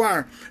what you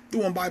are,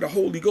 through and by the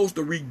Holy Ghost,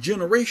 the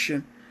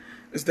regeneration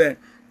is that,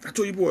 I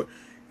told you, boy,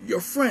 your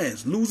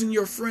friends, losing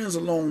your friends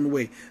along the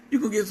way. You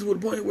can get to the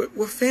point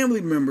where family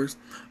members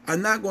are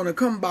not going to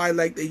come by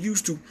like they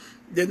used to.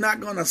 They're not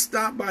going to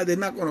stop by. They're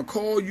not going to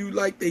call you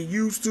like they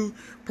used to,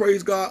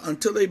 praise God,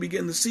 until they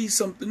begin to see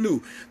something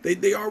new.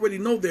 They already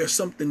know there's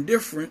something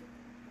different,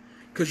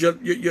 because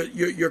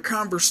your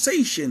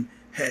conversation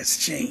has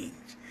changed.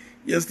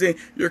 You understand?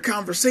 Your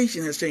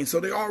conversation has changed. So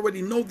they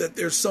already know that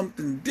there's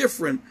something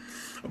different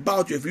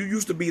about you. If you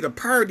used to be the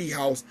party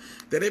house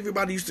that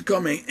everybody used to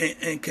come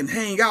and can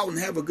hang out and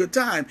have a good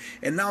time,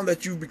 and now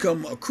that you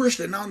become a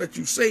Christian, now that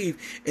you saved,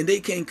 and they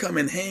can't come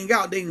and hang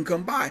out, they can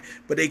come by,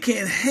 but they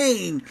can't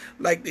hang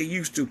like they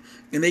used to,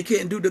 and they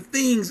can't do the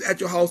things at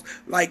your house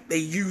like they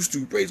used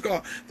to. Praise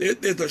God.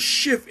 There's a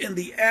shift in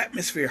the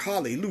atmosphere.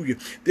 Hallelujah.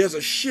 There's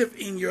a shift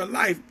in your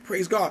life.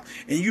 Praise God.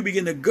 And you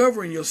begin to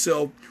govern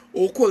yourself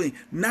accordingly.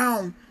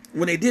 Now,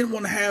 when they didn't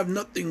want to have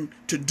nothing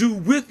to do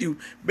with you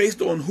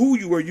based on who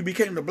you were, you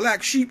became the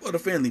black sheep of the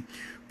family.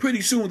 Pretty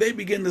soon they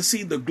begin to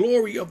see the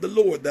glory of the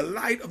Lord, the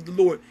light of the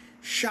Lord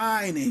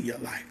shine in your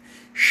life,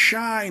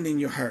 shine in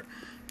your heart,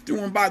 through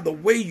and by the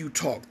way you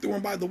talk, through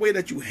and by the way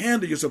that you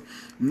handle yourself.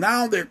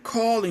 Now they're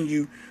calling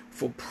you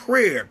for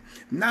prayer.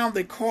 Now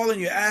they're calling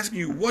you, asking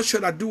you, what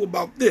should I do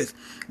about this?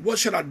 What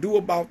should I do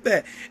about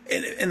that?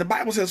 And the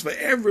Bible says for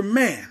every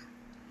man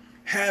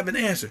have an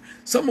answer.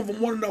 Some of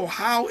them want to know,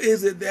 how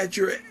is it that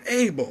you're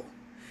able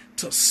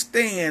to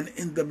stand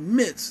in the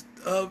midst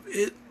of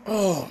it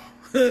all?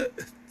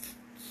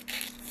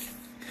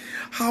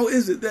 How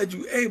is it that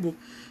you're able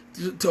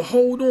to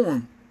hold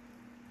on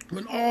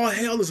when all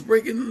hell is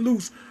breaking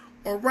loose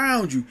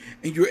around you,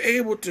 and you're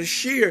able to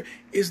share,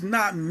 it's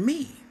not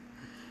me,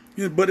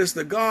 but it's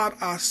the God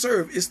I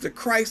serve. It's the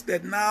Christ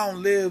that now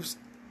lives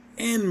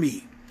in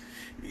me.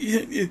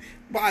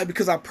 Why?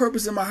 Because I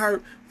purpose in my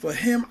heart, for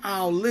him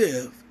I'll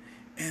live,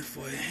 and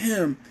for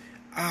him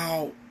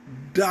I'll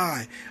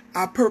die.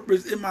 I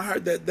purpose in my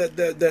heart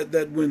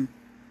that when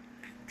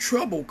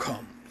trouble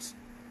comes,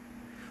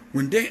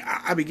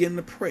 I begin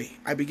to pray,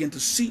 I begin to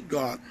seek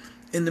God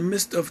in the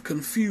midst of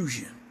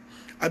confusion.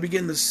 I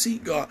begin to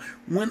seek God.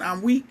 When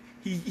I'm weak,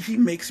 he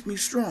makes me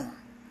strong.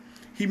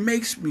 He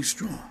makes me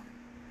strong.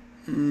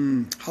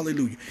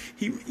 Hallelujah.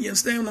 You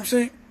understand what I'm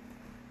saying?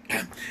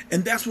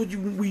 And that's what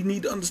we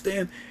need to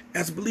understand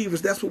as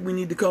believers. That's what we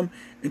need to come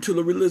into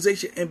the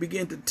realization and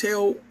begin to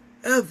tell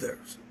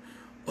others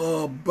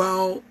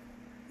about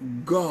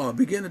God.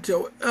 Begin to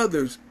tell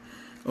others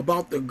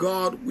about the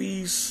God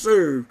we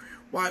serve.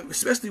 Why?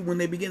 Especially when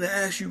they begin to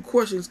ask you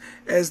questions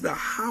as to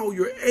how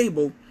you're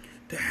able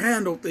to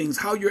handle things,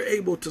 how you're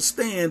able to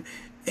stand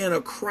in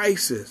a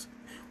crisis.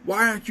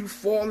 Why aren't you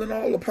falling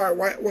all apart?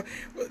 Why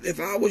if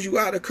I was you,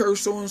 I'd have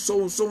cursed so and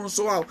so and so and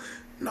so out.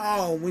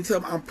 No, we tell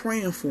them I'm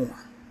praying for them.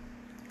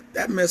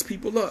 That mess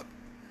people up.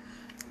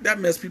 That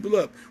mess people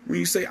up. When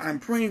you say I'm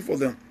praying for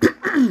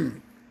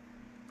them.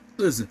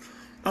 Listen,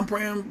 I'm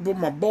praying for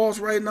my boss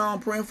right now. I'm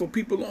praying for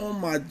people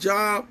on my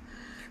job.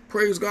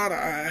 Praise God.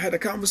 I had a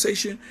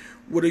conversation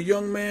with a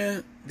young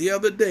man the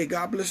other day.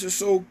 God bless his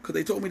soul, because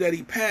they told me that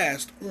he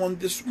passed on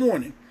this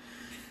morning.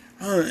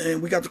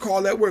 And we got to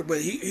call at work,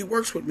 but he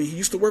works with me. He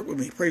used to work with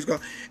me. Praise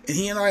God. And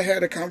he and I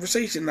had a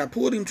conversation. And I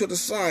pulled him to the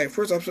side.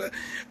 First,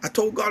 I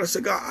told God, I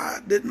said, God, I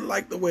didn't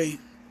like the way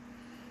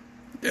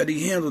that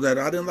he handled that.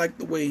 I didn't like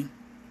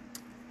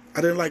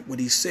what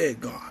he said,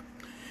 God.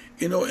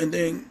 And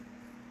then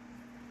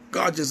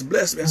God just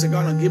blessed me. I said,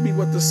 God, now give me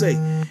what to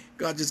say.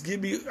 God, just give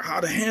me how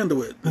to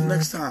handle it the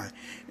next time.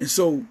 And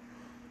so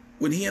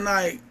when he and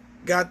I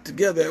got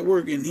together at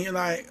work and he and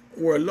I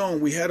were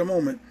alone, we had a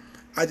moment.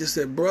 I just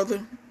said,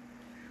 brother,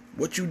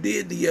 what you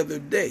did the other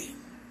day,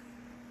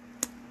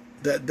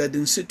 that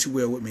didn't sit too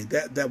well with me.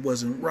 That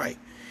wasn't right.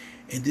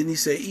 And then he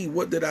said, E,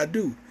 what did I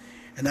do?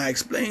 And I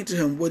explained to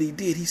him what he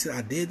did. He said,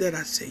 I did that?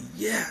 I said,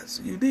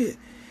 yes, you did.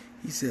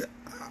 He said,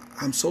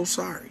 I'm so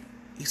sorry.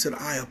 He said,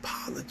 I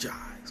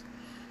apologize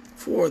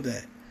for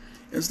that.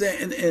 And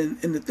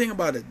the thing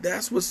about it,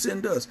 that's what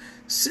sin does.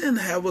 Sin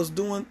have us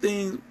doing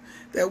things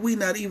that we're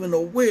not even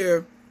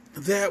aware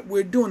that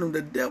we're doing them.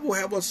 The devil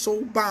have us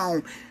so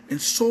bound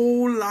and so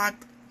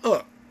locked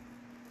up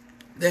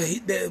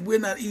that we're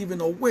not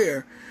even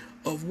aware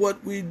of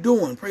what we're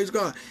doing. Praise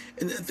God.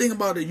 And the thing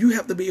about it, you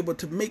have to be able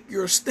to make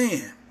your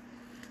stand.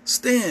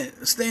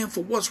 Stand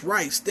for what's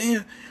right.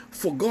 Stand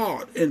for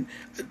God. And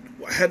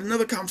I had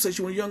another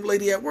conversation with a young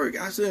lady at work.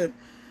 I said,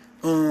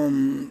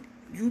 you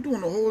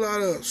doing a whole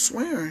lot of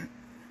swearing.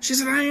 She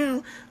said, I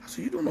am. I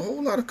said, you doing a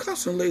whole lot of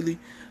cussing lately.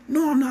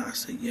 No, I'm not. I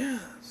said,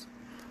 yes.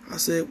 I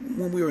said,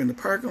 when we were in the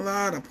parking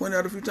lot, I pointed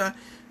out a few times.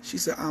 She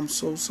said, I'm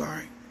so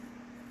sorry.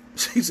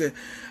 She said,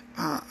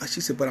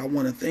 but I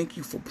want to thank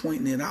you for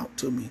pointing it out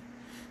to me.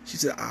 She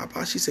said,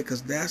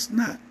 because that's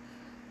not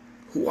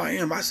who I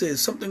am. I said,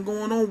 something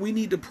going on we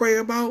need to pray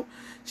about?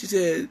 She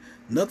said,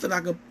 nothing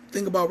I can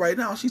think about right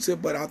now. She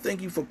said, but I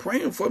thank you for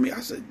praying for me.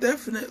 I said,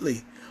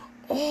 definitely.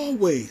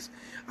 Always.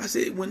 I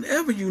said,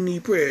 whenever you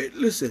need prayer,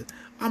 listen,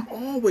 I'm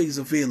always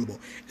available.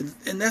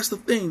 And that's the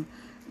thing,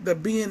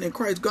 that being in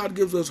Christ, God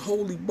gives us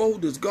holy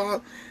boldness.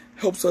 God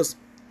helps us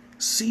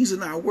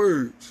season our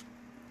words.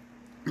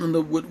 And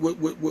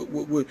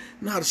know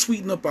how to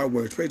sweeten up our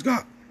words. Praise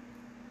God.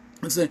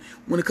 And saying,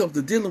 when it comes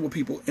to dealing with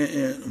people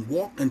and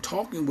walk and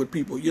talking with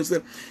people, you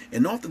understand?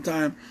 And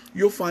oftentimes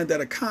you'll find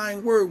that a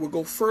kind word will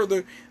go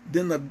further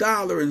than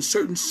 $1 in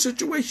certain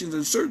situations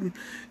and certain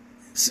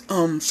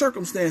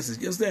circumstances.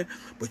 You understand?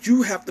 But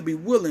you have to be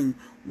willing,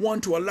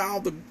 one, to allow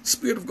the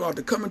Spirit of God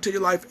to come into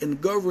your life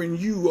and govern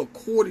you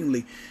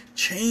accordingly,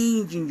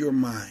 changing your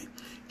mind,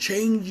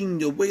 changing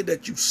the way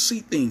that you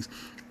see things.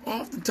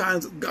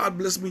 Oftentimes, God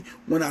bless me,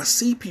 when I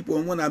see people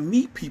and when I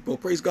meet people,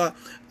 praise God,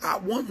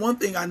 one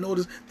thing I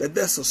notice, that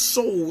that's a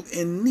soul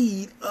in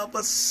need of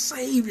a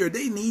Savior.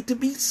 They need to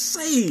be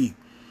saved.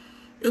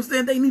 You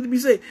understand? They need to be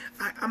saved.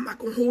 I'm not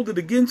going to hold it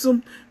against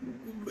them,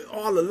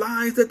 all the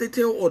lies that they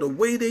tell or the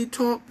way they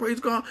talk, praise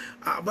God.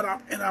 But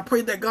I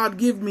pray that God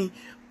give me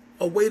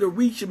a way to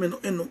reach them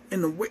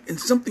in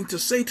something to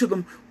say to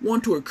them,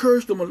 one, to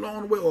encourage them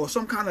along the way, or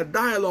some kind of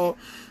dialogue,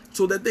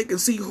 so that they can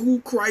see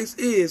who Christ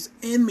is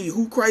in me,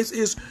 who Christ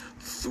is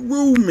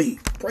through me.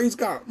 Praise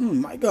God.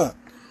 My God.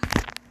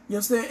 You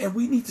understand? And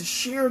we need to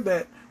share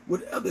that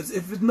with others.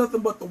 If it's nothing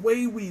but the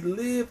way we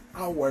live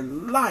our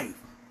life.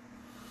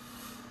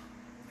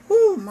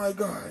 Oh, my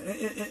God.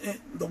 And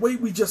the way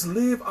we just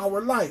live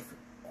our life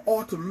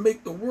ought to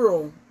make the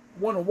world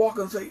want to walk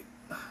and say,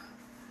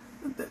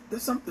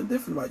 there's something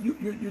different about you.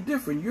 You're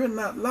different. You're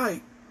not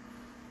like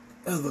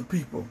other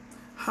people.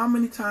 How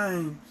many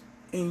times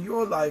in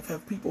your life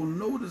have people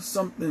noticed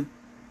something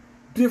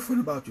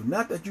different about you?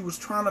 Not that you was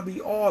trying to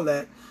be all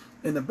that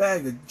in a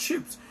bag of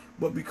chips,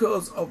 but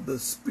because of the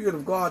Spirit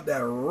of God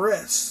that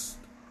rests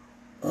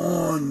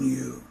on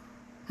you.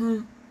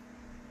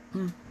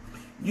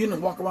 You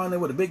didn't walk around there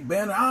with a big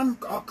banner, I'm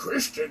a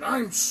Christian,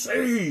 I'm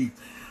saved.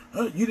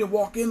 You didn't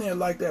walk in there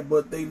like that,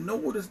 but they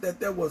noticed that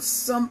there was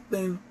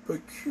something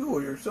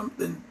peculiar,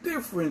 something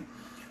different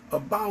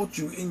about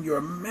you in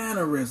your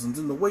mannerisms,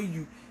 in the way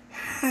you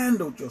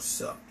handled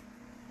yourself.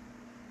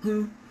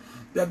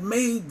 That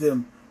made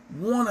them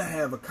want to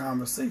have a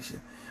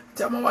conversation. I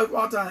tell my wife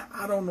all the time,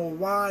 I don't know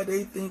why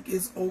they think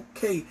it's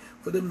okay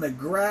for them to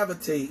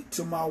gravitate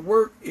to my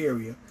work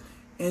area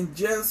and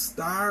just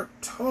start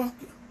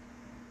talking.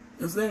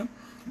 You understand?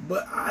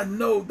 But I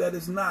know that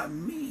it's not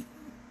me,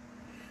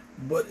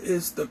 but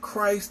it's the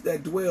Christ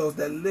that dwells,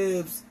 that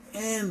lives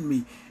in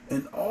me.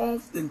 And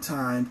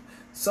oftentimes,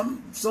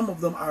 some of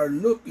them are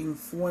looking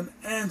for an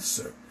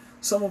answer.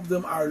 Some of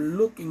them are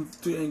looking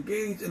to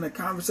engage in a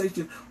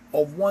conversation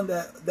of one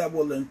that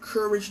will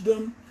encourage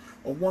them,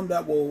 or one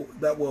that will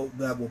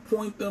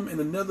point them in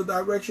another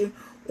direction,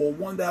 or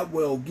one that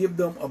will give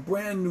them a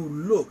brand new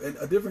look and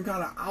a different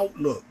kind of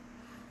outlook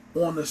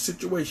on the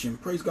situation.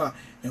 Praise God.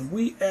 And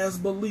we as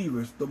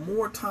believers, the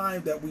more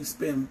time that we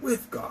spend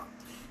with God,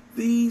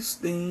 these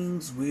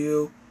things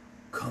will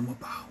come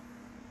about.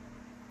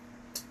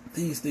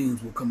 These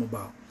things will come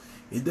about.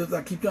 It does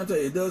not, keep trying to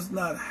tell you, it does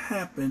not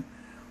happen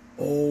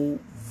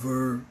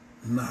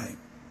overnight.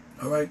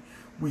 All right?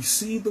 We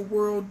see the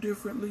world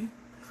differently.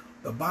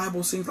 The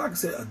Bible seems, like I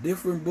said, a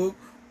different book,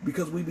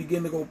 because we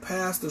begin to go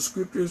past the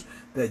scriptures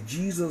that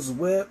Jesus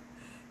wept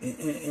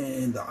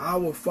and the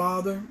Our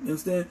Father. You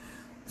understand?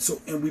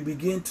 So, and we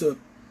begin to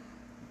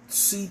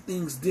see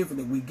things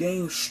differently. We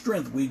gain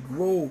strength. We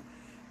grow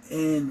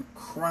in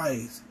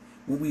Christ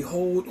when we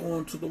hold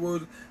on to the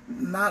word,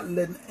 not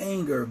letting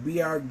anger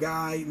be our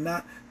guide,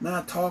 not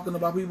talking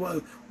about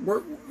people.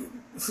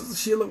 Sister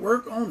Sheila,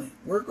 work on it.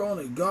 Work on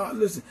it. God,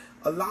 listen,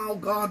 allow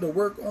God to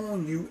work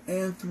on you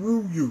and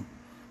through you.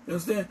 You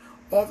understand?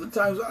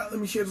 Oftentimes, let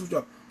me share this with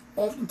y'all.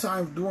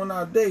 Oftentimes during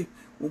our day,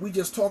 when we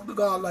just talk to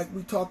God like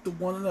we talk to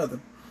one another,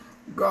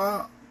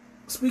 God,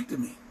 speak to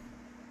me.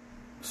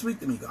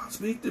 Speak to me, God.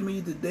 Speak to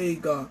me today,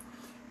 God,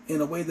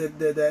 in a way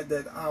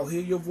that I'll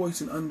hear your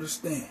voice and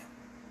understand.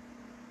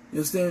 You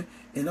understand?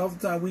 And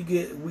oftentimes we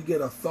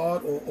get a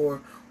thought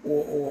or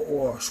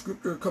a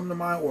scripture come to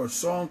mind, or a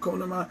song come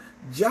to mind.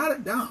 Jot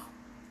it down.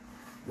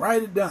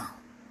 Write it down.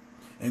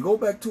 And go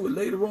back to it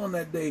later on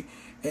that day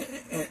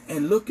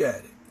and look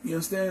at it. You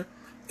understand?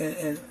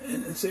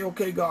 And say,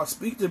 okay, God,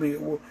 speak to me.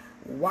 Well,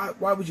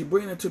 why would you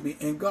bring it to me?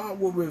 And God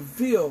will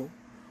reveal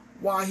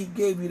why he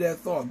gave you that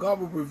thought. God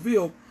will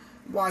reveal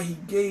why he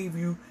gave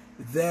you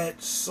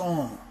that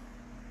song.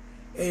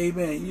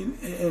 Amen.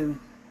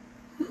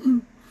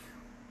 And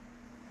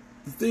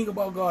the thing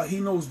about God, he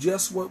knows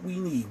just what we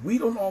need. We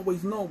don't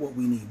always know what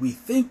we need. We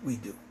think we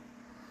do.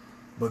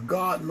 But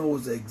God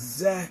knows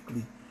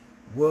exactly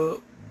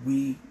what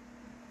we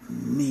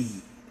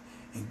need.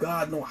 And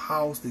God knows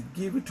how to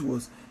give it to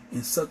us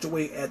in such a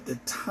way at the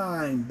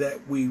time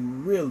that we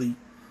really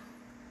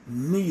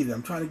need it.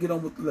 I'm trying to get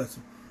on with the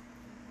lesson.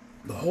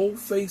 The whole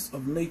face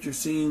of nature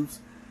seems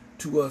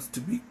to us to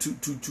be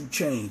to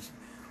change.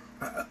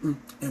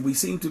 And we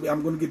seem to be,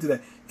 I'm going to get to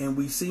that. And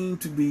we seem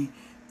to be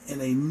in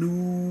a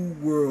new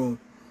world.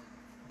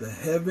 The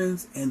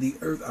heavens and the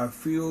earth are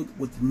filled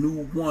with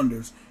new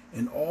wonders,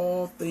 and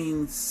all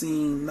things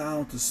seem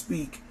now to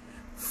speak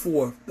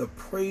forth the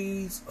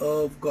praise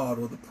of God,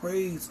 or the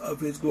praise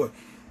of his glory.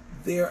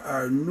 There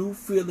are new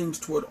feelings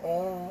toward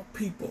all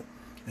people,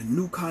 a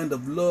new kind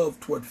of love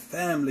toward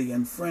family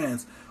and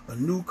friends, a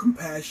new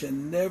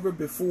compassion never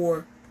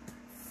before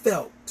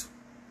felt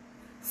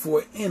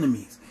for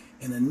enemies,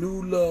 and a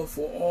new love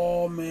for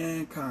all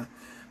mankind.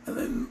 And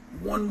then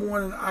one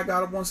morning, I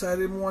got up one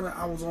Saturday morning,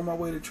 I was on my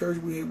way to church.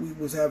 We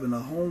was having a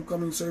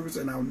homecoming service,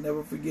 and I'll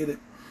never forget it.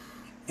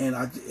 And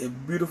a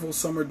beautiful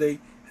summer day,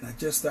 and I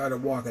just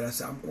started walking. I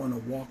said, I'm going to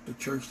walk to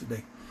church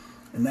today.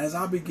 And as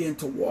I began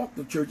to walk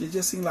to church, it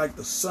just seemed like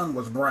the sun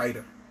was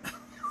brighter.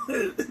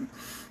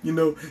 You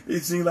know,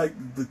 it seemed like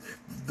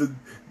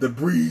the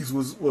breeze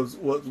was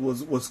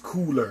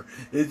cooler.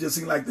 It just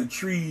seemed like the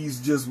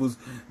trees just was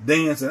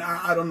dancing.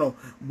 I don't know,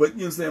 but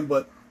you understand.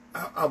 But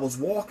I was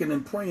walking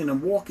and praying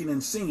and walking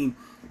and singing.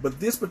 But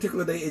this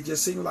particular day, it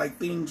just seemed like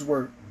things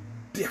were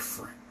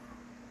different,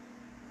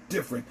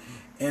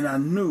 and I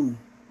knew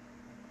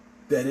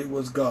that it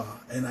was God,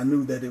 and I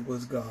knew that it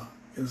was God.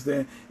 You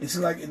understand? It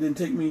seemed like it didn't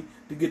take me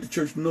to get to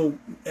church no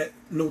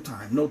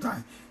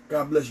time.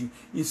 God bless you.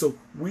 And so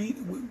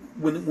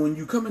when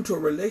you come into a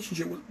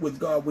relationship with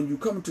God, when you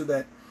come into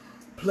that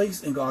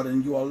place in God,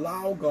 and you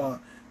allow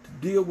God to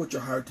deal with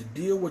your heart, to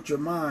deal with your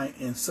mind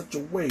in such a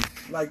way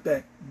like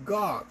that,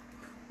 God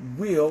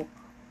will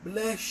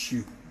bless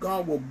you.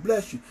 God will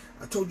bless you.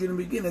 I told you in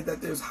the beginning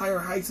that there's higher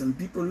heights and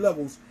deeper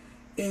levels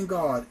in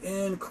God,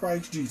 in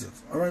Christ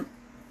Jesus. All right,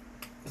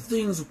 the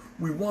things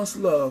we once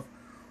loved,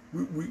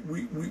 we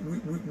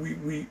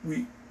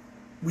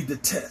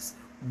detest.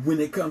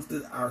 When it comes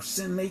to our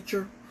sin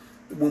nature,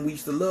 when we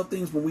used to love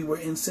things when we were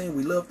in sin,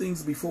 we loved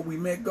things before we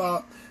met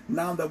God.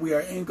 Now that we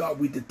are in God,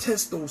 we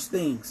detest those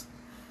things,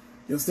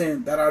 you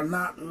understand, that are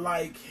not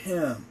like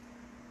him.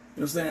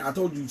 You understand? I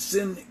told you,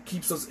 sin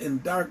keeps us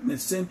in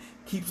darkness. Sin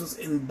keeps us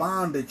in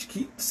bondage.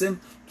 Sin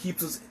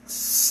keeps us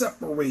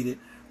separated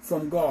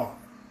from God.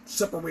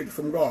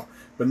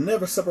 But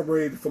never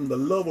separated from the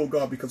love of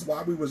God, because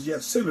while we was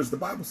yet sinners, the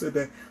Bible said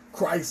that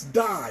Christ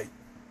died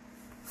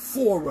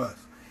for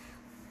us.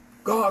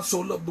 God so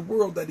loved the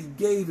world that he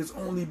gave his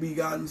only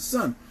begotten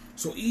son.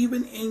 So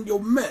even in your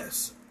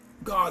mess,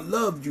 God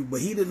loved you, but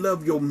he didn't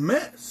love your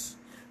mess.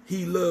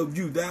 He loved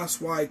you.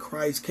 That's why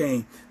Christ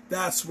came.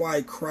 That's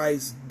why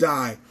Christ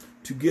died,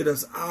 to get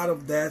us out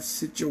of that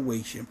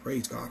situation.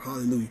 Praise God.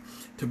 Hallelujah.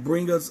 To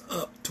bring us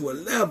up to a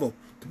level,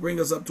 to bring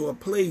us up to a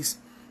place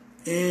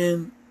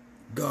in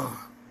God.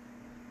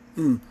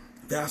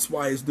 That's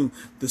why it's new.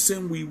 The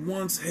sin we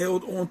once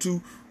held on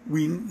to,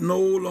 we no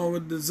longer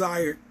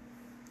desired.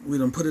 We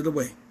done put it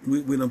away.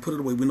 We done put it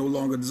away. We no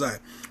longer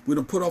desire. We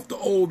done put off the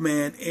old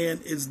man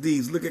and its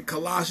deeds. Look at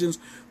Colossians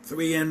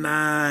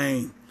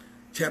 3:9.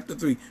 Chapter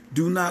 3.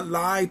 Do not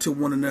lie to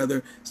one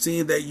another,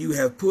 seeing that you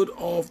have put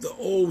off the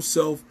old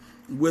self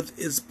with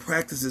its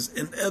practices.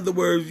 In other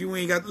words, you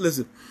ain't got to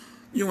listen.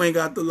 You ain't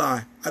got to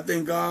lie. I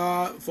thank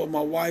God for my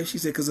wife. She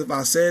said, because if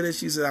I said it,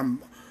 she said,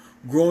 I'm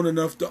grown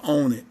enough to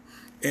own it.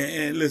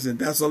 And listen,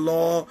 that's a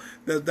law.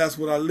 That's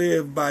what I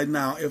live by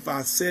now. If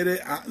I said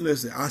it,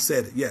 I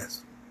said it.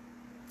 Yes.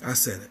 I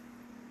said it.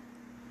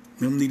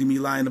 You don't need me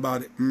lying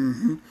about it.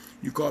 You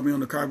caught me on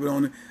the carpet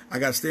on it. I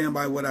got to stand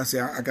by what I say.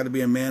 I got to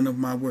be a man of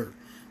my word.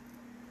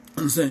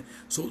 Understand?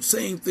 So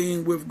same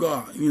thing with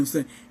God. You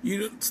understand?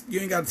 You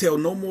ain't got to tell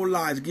no more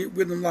lies. Get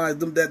rid of them lies.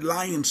 That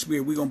lying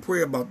spirit, we're going to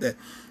pray about that.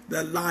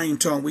 That lying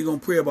tongue, we're going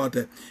to pray about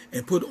that.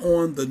 And put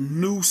on the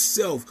new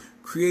self,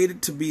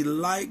 created to be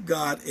like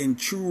God in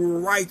true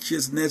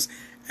righteousness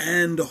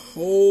and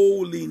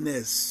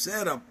holiness.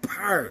 Set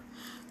apart,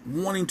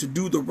 wanting to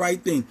do the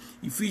right thing.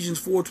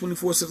 Ephesians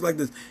 4:24 says like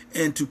this,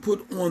 and to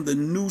put on the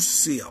new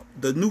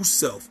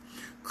self,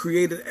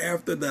 created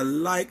after the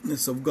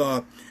likeness of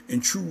God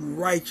in true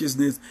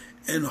righteousness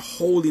and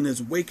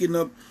holiness, waking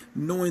up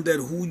knowing that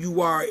who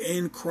you are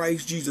in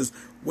Christ Jesus,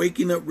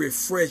 waking up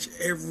refreshed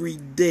every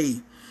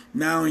day,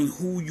 now in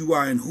who you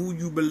are and who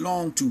you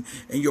belong to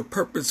and your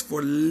purpose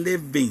for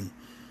living.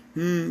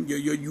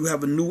 You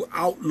have a new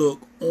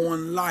outlook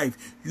on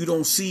life. You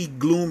don't see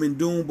gloom and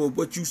doom, but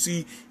what you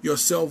see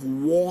yourself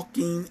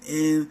walking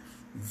in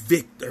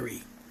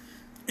victory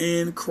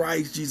in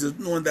Christ Jesus,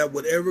 knowing that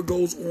whatever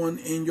goes on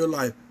in your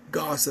life,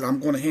 God said, I'm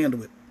going to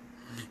handle it.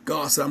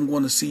 God said, I'm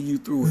going to see you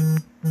through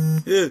it.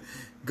 Yeah.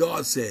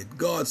 God said,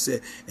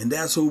 and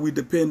that's who we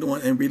depend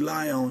on and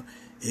rely on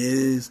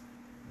is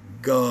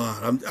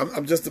God.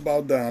 I'm just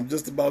about done.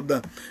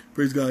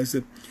 Praise God. I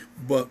said,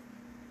 but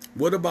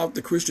what about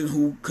the Christian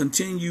who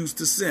continues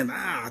to sin?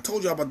 I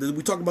told you about this.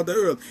 We talked about that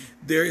earlier.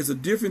 There is a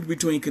difference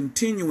between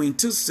continuing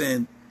to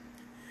sin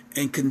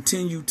and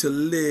continue to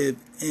live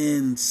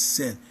in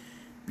sin.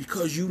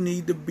 Because you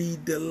need to be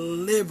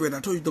delivered.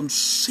 I told you them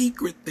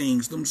secret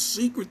things, the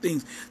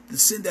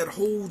sin that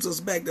holds us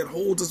back, that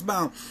holds us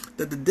bound,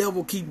 that the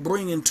devil keep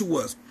bringing to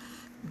us.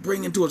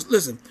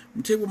 Listen, let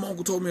me tell you what my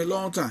uncle told me a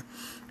long time.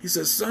 He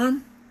said,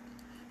 son,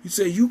 he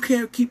said, you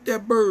can't keep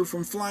that bird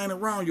from flying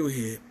around your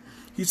head.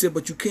 He said,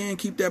 but you can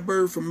keep that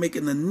bird from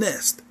making a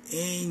nest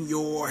in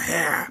your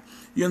hair.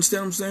 You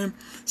understand what I'm saying?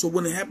 So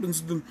when it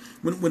happens,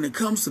 when it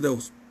comes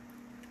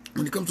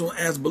to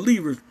as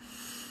believers,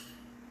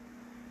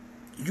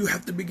 you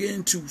have to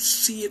begin to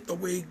see it the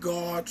way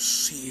God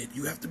sees it.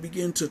 You have to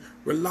begin to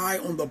rely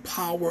on the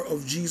power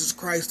of Jesus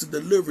Christ to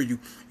deliver you.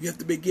 You have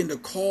to begin to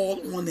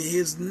call on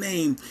his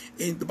name.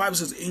 And the Bible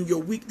says, in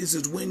your weakness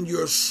is when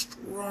you're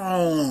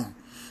strong.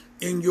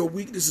 In your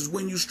weakness is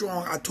when you're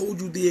strong. I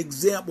told you the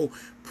example.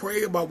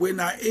 Pray about we're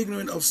not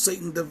ignorant of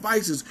Satan's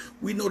devices.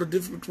 We know the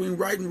difference between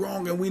right and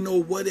wrong, and we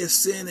know what is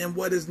sin and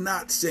what is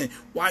not sin.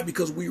 Why?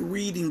 Because we're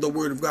reading the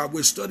Word of God.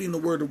 We're studying the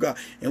Word of God.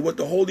 And what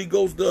the Holy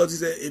Ghost does, he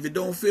said, if it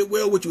don't fit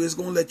well with you, it's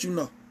going to let you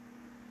know.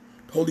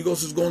 The Holy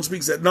Ghost is going to speak.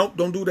 He said, nope,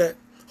 don't do that.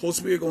 Holy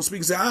Spirit going to speak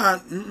and say,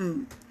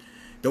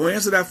 don't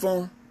answer that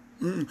phone.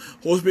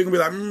 Holy Spirit gonna be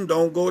like,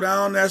 don't go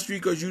down that street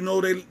because you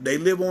know they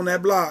live on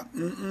that block.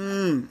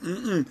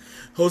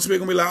 Holy Spirit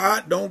gonna be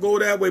like, don't go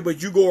that way,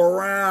 but you go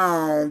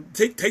around.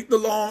 Take the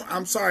long.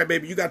 I'm sorry,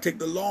 baby, you gotta take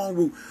the long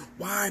route.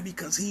 Why?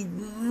 Because he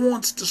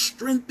wants to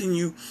strengthen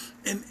you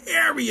in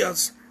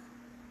areas,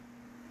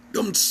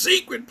 them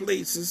secret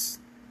places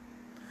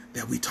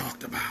that we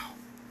talked about,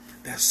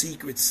 that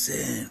secret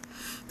sin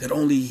that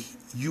only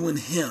you and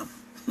him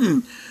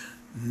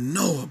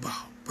know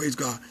about. Praise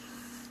God,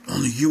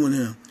 only you and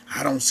him.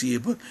 I don't see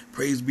it, but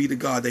praise be to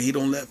God that he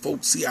don't let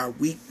folks see our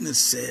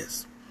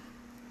weaknesses.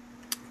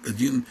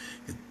 Because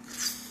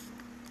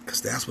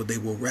that's what they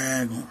will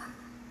rag on.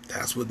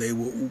 That's what they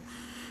will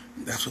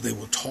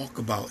talk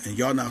about. And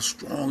y'all not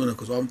strong enough,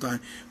 because all the time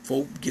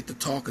folk get to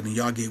talking and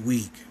y'all get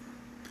weak.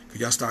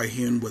 Because y'all start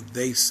hearing what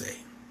they say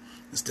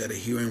instead of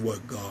hearing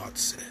what God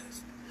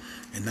says.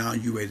 And now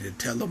you're ready to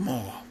tell them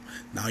off.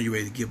 Now you're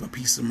ready to give a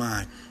peace of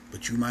mind.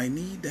 But you might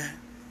need that.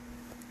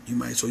 You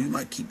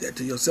might keep that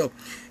to yourself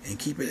and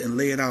keep it and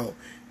lay it out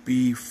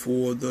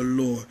before the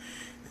Lord.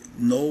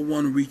 No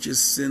one reaches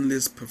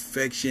sinless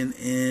perfection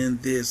in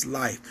this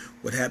life.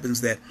 What happens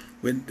that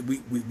when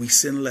we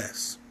sin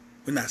less.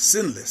 We're not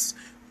sinless.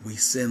 We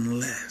sin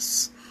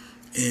less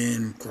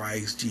in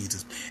Christ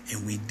Jesus.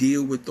 And we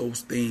deal with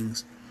those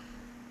things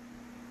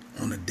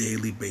on a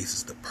daily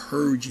basis. The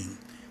purging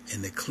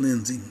and the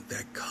cleansing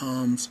that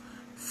comes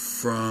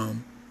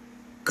from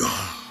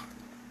God.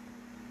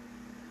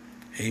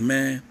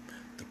 Amen.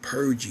 The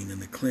purging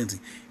and the cleansing,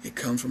 it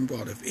comes from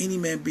God. If any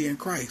man be in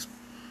Christ,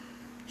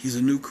 he's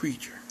a new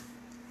creature.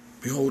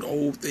 Behold,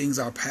 old things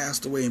are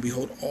passed away, and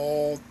behold,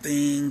 all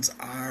things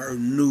are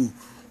new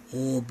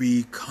or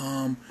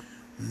become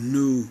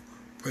new.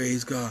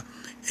 Praise God.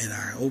 And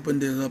I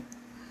opened it up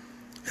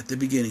at the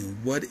beginning.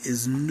 What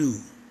is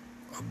new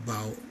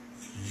about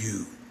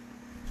you?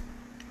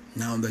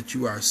 Now that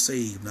you are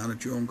saved, now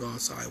that you're on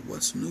God's side,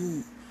 what's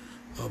new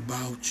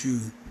about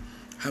you?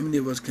 How many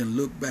of us can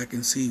look back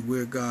and see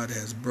where God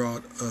has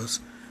brought us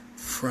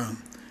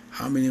from?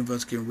 How many of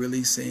us can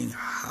really sing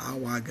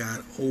how I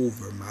got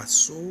over? My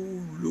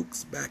soul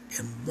looks back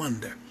and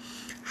wonder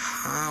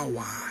how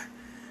I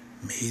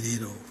made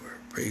it over.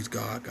 Praise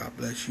God. God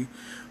bless you.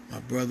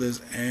 My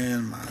brothers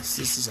and my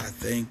sisters, I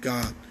thank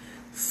God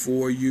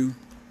for you.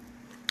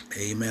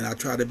 Amen. I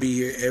try to be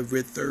here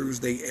every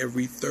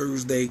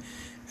Thursday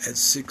at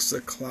 6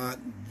 o'clock.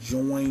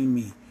 Join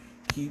me.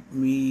 Keep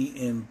me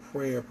in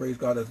prayer. Praise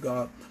God, as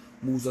God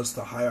moves us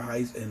to higher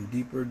heights and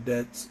deeper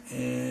depths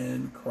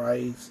in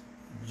Christ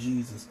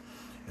Jesus.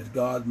 As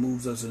God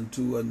moves us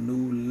into a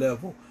new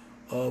level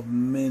of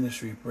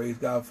ministry. Praise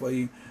God for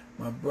you.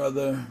 My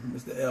brother,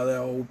 Mr.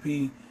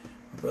 LLOP,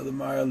 my brother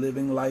Mario,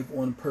 living life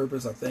on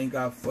purpose. I thank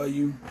God for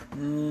you.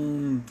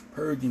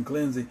 Purging,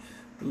 cleansing,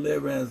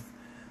 deliverance.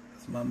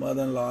 That's my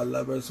mother-in-law. I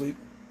love her sweet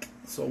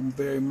so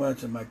very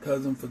much. And my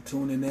cousin for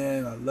tuning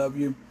in. I love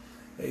you.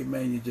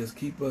 Amen. You just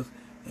keep us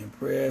in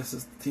prayer.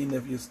 Sister Tina,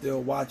 if you're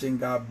still watching,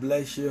 God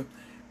bless you.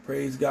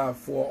 Praise God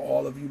for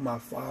all of you, my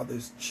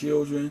Father's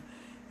children.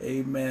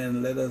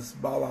 Amen. Let us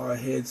bow our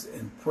heads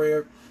in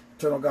prayer.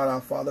 Eternal God,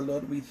 our Father,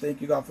 Lord, we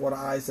thank you, God, for what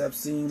our eyes have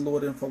seen,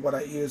 Lord, and for what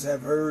our ears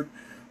have heard.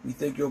 We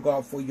thank you,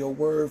 God, for your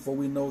word, for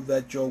we know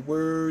that your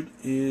word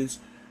is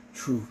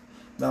truth.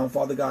 Now,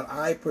 Father God,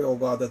 I pray, oh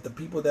God, that the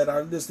people that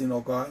are listening,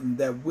 oh God, and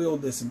that will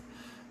listen,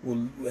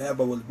 will have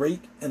a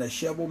rake and a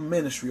shovel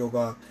ministry, oh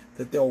God,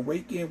 that they'll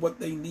rake in what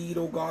they need,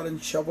 oh God,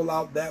 and shovel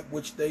out that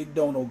which they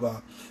don't, oh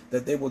God,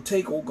 that they will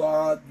take, oh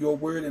God, your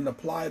word and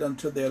apply it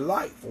unto their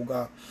life, oh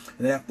God,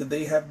 and after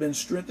they have been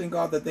strengthened,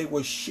 God, that they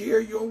will share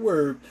your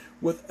word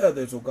with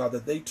others, oh God,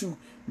 that they too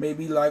may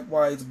be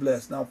likewise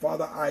blessed. Now,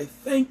 Father, I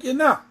thank you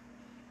now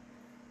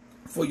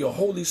for your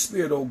Holy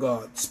Spirit, oh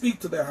God. Speak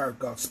to their heart,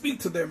 God. Speak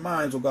to their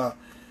minds, oh God.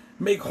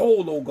 Make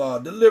whole, oh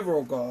God. Deliver,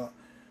 oh God.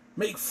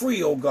 Make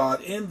free, oh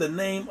God, in the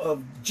name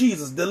of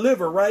Jesus.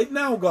 Deliver right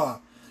now, God,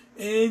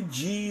 in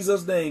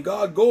Jesus' name.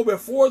 God, go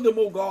before them,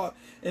 oh God,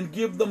 and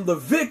give them the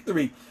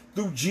victory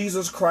through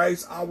Jesus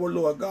Christ our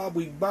Lord. God,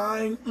 we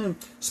bind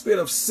spirit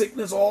of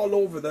sickness all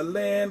over the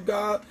land,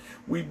 God.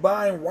 We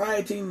bind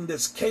rioting,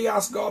 this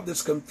chaos, God,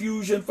 this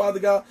confusion, Father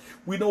God.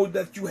 We know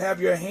that you have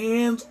your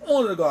hands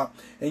on it, God,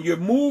 and you're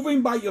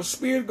moving by your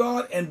Spirit,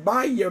 God, and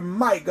by your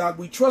might, God.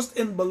 We trust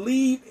and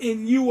believe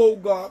in you, oh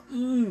God.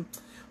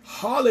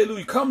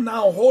 Hallelujah. Come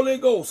now, Holy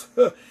Ghost.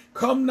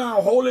 Come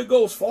now, Holy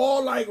Ghost.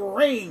 Fall like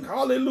rain.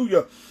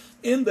 Hallelujah.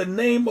 In the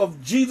name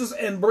of Jesus,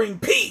 and bring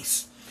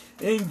peace.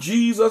 In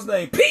Jesus'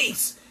 name.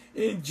 Peace.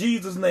 In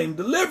Jesus' name.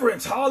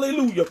 Deliverance.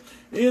 Hallelujah.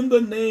 In the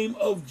name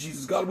of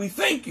Jesus. God, we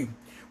thank you.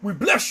 We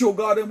bless you,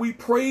 God, and we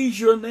praise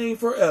your name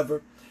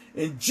forever.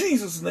 In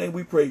Jesus' name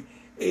we pray.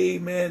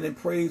 Amen and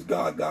praise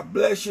God. God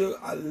bless you.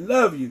 I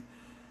love you.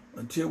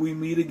 Until we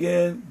meet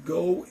again,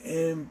 go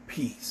in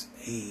peace.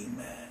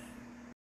 Amen.